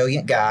he's a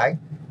brilliant guy.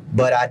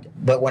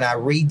 But when I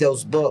read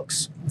those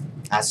books,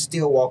 I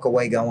still walk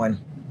away going,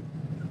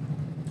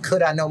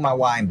 could I know my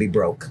why and be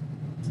broke?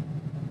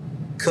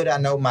 Could I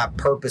know my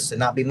purpose and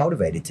not be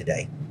motivated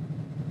today?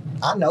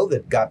 I know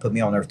that God put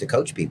me on earth to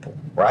coach people,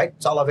 right?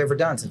 It's all I've ever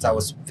done since I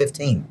was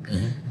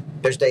 15.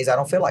 There's days I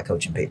don't feel like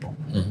coaching people.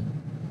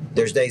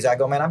 There's days I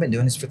go, man, I've been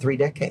doing this for 3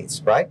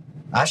 decades, right?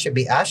 I should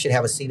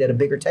have a seat at a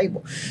bigger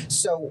table.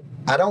 So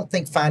I don't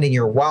think finding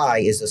your why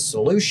is a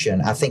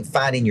solution. I think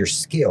finding your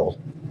skill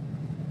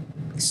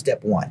is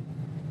step 1.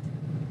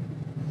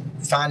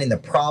 Finding the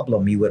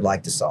problem you would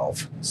like to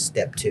solve,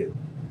 step 2.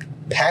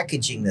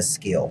 Packaging the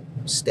skill,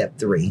 step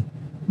 3.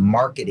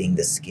 Marketing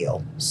the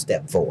skill,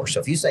 step 4. So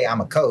if you say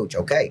I'm a coach,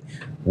 okay,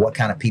 what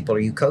kind of people are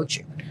you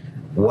coaching?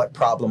 What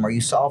problem are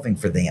you solving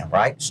for them,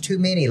 right? There's too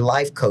many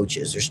life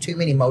coaches. There's too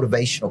many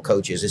motivational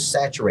coaches. It's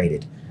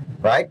saturated,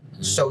 right?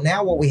 So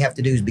now what we have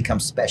to do is become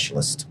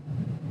specialist.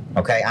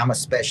 Okay, I'm a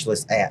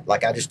specialist at,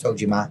 like I just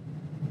told you my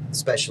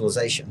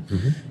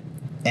specialization.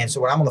 And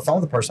so when I'm on the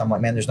phone with the person, I'm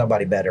like, man, there's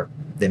nobody better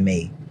than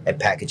me at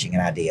packaging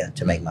an idea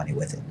to make money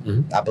with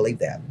it. I believe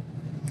that.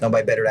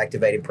 Nobody better at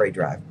activating prey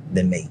drive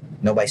than me.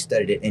 Nobody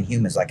studied it in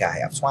humans like I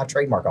have. That's why I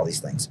trademark all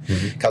these things.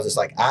 Because it's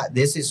like,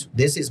 this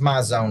is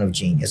my zone of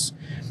genius.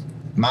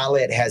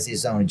 Milet has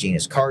his zone of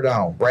genius.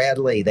 Cardone,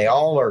 Bradley, they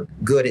all are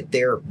good at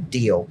their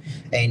deal.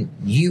 And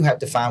you have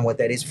to find what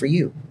that is for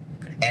you.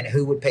 And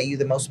who would pay you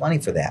the most money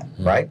for that,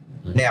 right?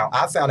 Now,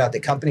 I found out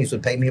that companies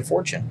would pay me a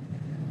fortune,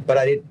 but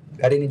I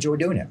didn't enjoy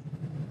doing it.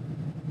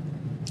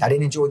 I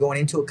didn't enjoy going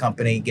into a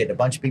company, getting a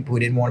bunch of people who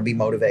didn't want to be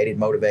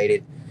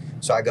motivated.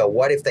 So I go,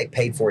 what if they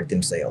paid for it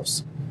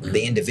themselves?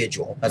 The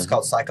individual. That's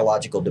called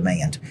psychological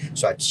demand.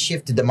 So I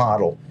shifted the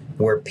model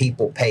where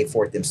people pay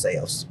for it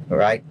themselves, all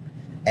right?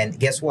 And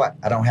guess what?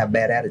 I don't have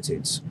bad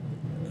attitudes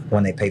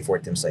when they pay for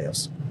it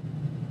themselves,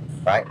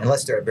 right?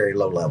 Unless they're at very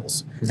low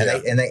levels, and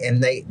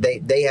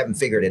they haven't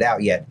figured it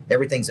out yet.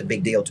 Everything's a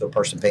big deal to a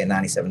person paying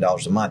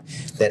 $97 a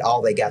month. That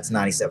all they got's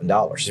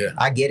 $97. Yeah.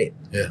 I get it.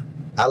 Yeah.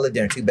 I lived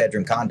in a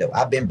 2-bedroom condo.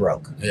 I've been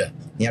broke. Yeah.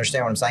 You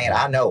understand what I'm saying?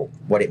 I know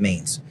what it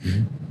means.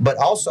 But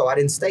also, I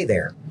didn't stay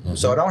there,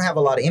 so I don't have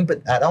a lot of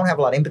empathy. I don't have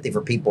a lot of empathy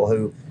for people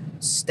who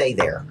stay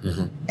there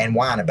and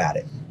whine about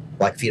it.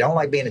 Like, if you don't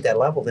like being at that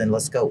level, then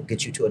let's go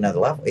get you to another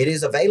level. It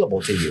is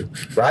available to you,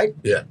 right?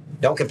 Yeah.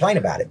 Don't complain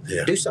about it.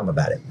 Yeah. Do something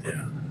about it.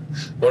 Yeah.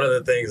 One of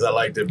the things I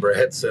liked that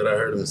Brad said, I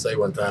heard him say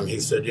one time, he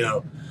said,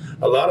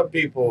 a lot of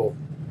people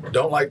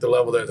don't like the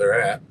level that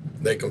they're at.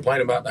 They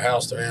complain about the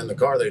house they're in, the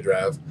car they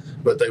drive,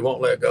 but they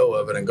won't let go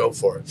of it and go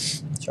for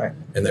it. That's right.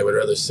 And they would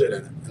rather sit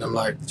in it. And I'm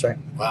like, that's right.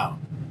 Wow.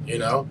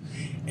 And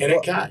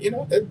it kind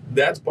of,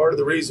 that's part of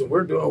the reason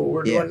we're doing what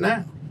we're doing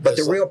now. But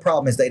the real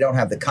problem is they don't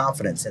have the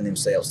confidence in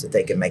themselves that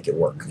they can make it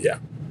work. Yeah.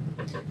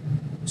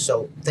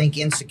 So think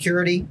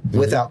insecurity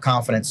without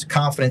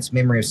confidence,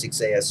 memory of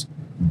success,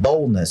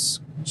 boldness,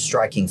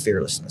 striking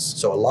fearlessness.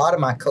 So a lot of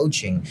my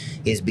coaching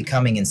is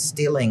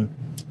instilling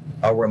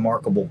a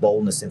remarkable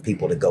boldness in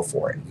people to go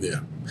for it. Yeah.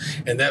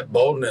 And that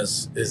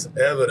boldness is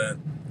evident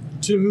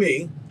to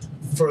me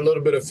for a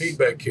little bit of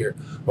feedback here.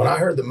 When I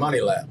heard the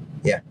money lap,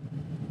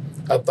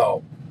 I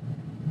thought,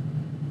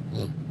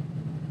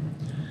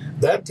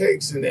 that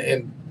takes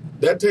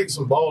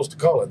some balls to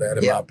call it that,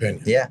 in my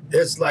opinion. Yeah.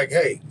 It's like,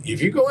 hey,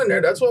 if you go in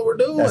there, that's what we're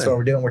doing. That's what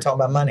we're doing. We're talking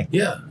about money.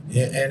 Yeah.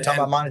 And talking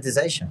about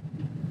monetization.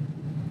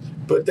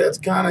 But that's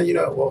kind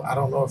of, well, I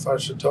don't know if I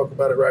should talk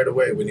about it right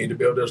away. We need to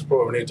build this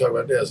program. We need to talk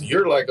about this.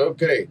 You're like,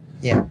 okay,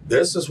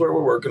 this is where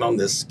we're working on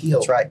this skill.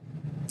 That's right.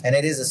 And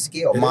it is a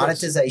skill.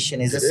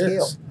 Monetization is a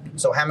skill.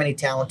 So how many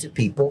talented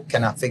people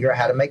cannot figure out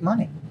how to make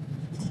money?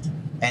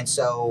 And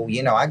so,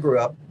 I grew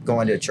up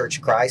going to Church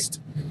of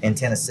Christ in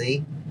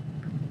Tennessee.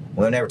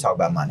 We'll never talk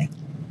about money.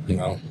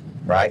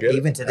 Right?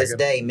 Even to this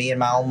day, me and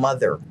my own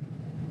mother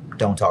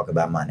don't talk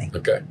about money.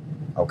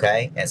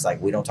 Okay. And it's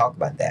like, we don't talk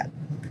about that.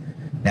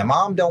 Now,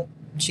 Mom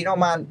she don't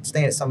mind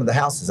staying at some of the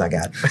houses I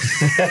got.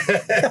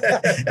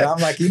 And I'm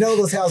like,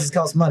 those houses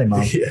cost money,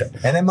 Mom. Yeah.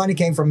 And that money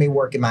came from me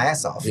working my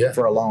ass off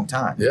for a long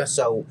time. Yeah.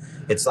 So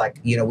it's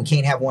like, we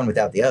can't have one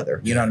without the other.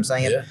 You know what I'm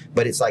saying? Yeah.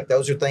 But it's like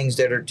those are things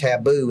that are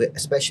taboo,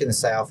 especially in the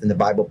South, in the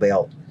Bible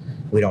Belt.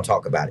 We don't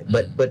talk about it.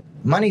 But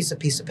money's a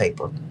piece of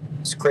paper.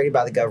 It's created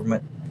by the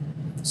government.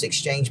 It's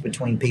exchanged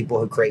between people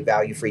who create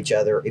value for each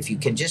other. If you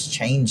can just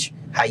change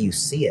how you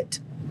see it,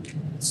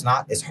 it's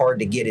not as hard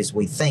to get as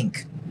we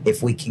think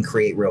if we can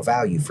create real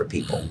value for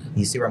people.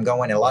 You see where I'm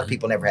going? And a lot of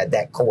people never had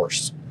that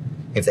course.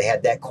 If they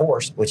had that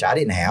course, which I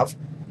didn't have,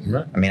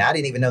 right. I mean, I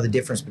didn't even know the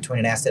difference between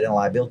an asset and a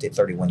liability at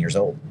 31 years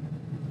old.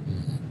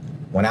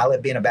 When I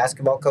left being a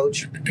basketball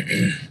coach,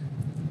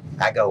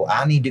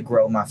 I need to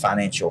grow my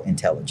financial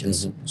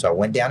intelligence. Mm-hmm. So I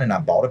went down and I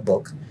bought a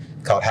book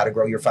called How to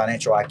Grow Your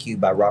Financial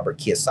IQ by Robert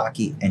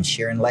Kiyosaki and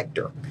Sharon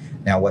Lechter.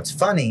 Now, what's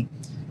funny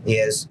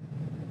is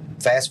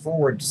fast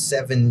forward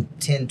 7,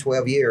 10,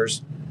 12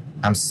 years,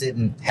 I'm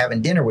sitting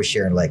having dinner with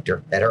Sharon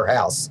Lechter at her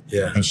house,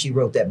 and she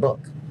wrote that book,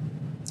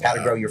 How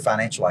to Grow Your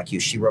Financial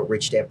IQ. She wrote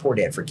Rich Dad, Poor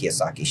Dad for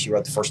Kiyosaki. She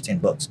wrote the first 10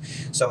 books.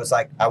 So it's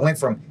like I went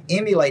from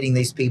emulating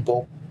these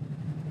people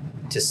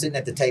to sitting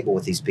at the table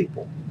with these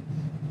people.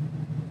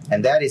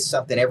 And that is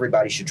something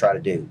everybody should try to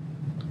do.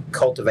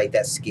 Cultivate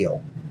that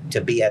skill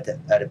to be at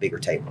a bigger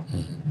table.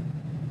 Mm-hmm.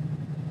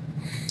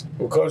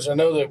 Well, Coach, I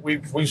know that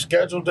we've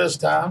scheduled this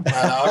time,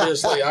 and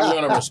obviously I'm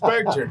going to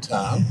respect your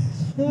time.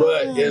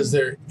 But is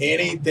there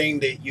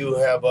anything that you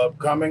have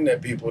upcoming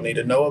that people need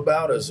to know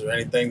about? Is there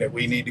anything that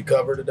we need to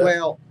cover today?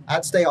 Well,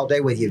 I'd stay all day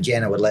with you if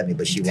Jana would let me,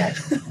 but she won't.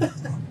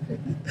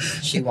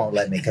 She won't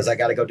let me because I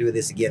got to go do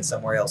this again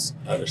somewhere else.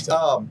 I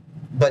understand.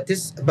 But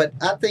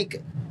I think,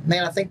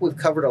 man, I think we've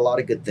covered a lot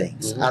of good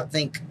things. Mm-hmm. I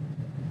think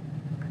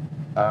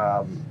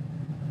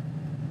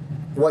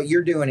what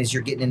you're doing is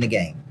you're getting in the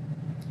game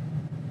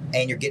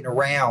and you're getting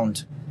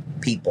around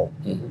people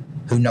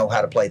who know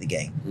how to play the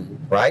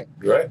game, right?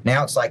 Right.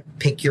 Now it's like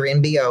pick your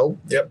MBO,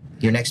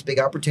 your next big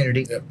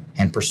opportunity,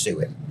 and pursue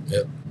it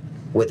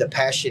with a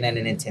passion and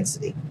an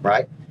intensity,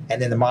 right?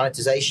 And then the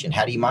monetization.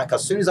 How do you monetize?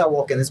 Because as soon as I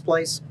walk in this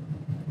place,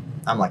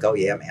 I'm like, oh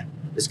yeah, man,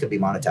 this could be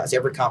monetized.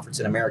 Every conference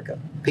in America,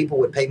 people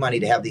would pay money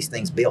to have these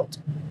things built,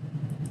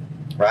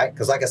 right?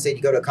 Because like I said,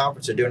 you go to a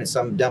conference, they're doing it in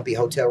some dumpy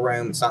hotel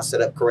room. It's not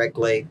set up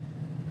correctly,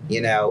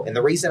 And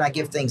the reason I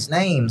give things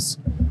names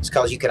is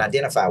because you can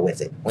identify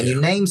with it. When you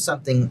name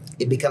something,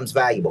 it becomes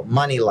valuable.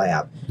 Money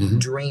Lab,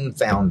 Dream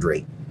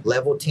Foundry,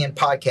 Level 10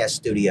 Podcast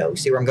Studio.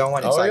 See where I'm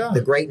going? It's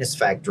the Greatness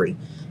Factory.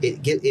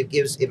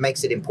 It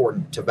makes it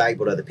important to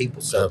valuable to other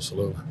people. So,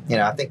 absolutely.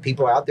 I think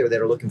people out there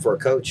that are looking for a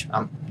coach,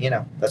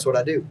 that's what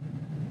I do.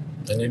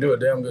 And you do a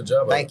damn good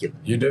job. Thank you.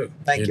 You do.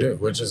 Thank you. Do,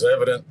 which is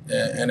evident,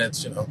 and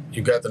it's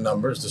you got the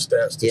numbers, the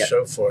stats to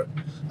show for it.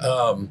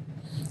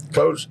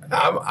 Coach,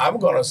 I'm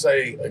going to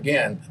say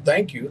again,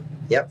 thank you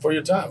for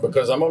your time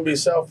because I'm going to be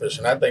selfish,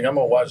 and I think I'm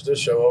going to watch this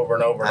show over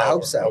and over and over. I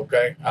hope so.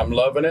 Okay, I'm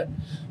loving it,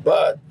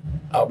 but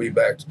I'll be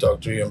back to talk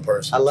to you in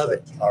person. I love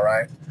it. All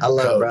right. I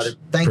love it, brother.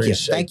 Thank you.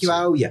 Thank you.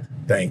 I owe you.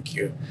 Thank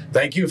you.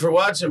 Thank you for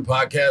watching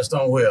Podcast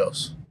on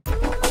Wheels.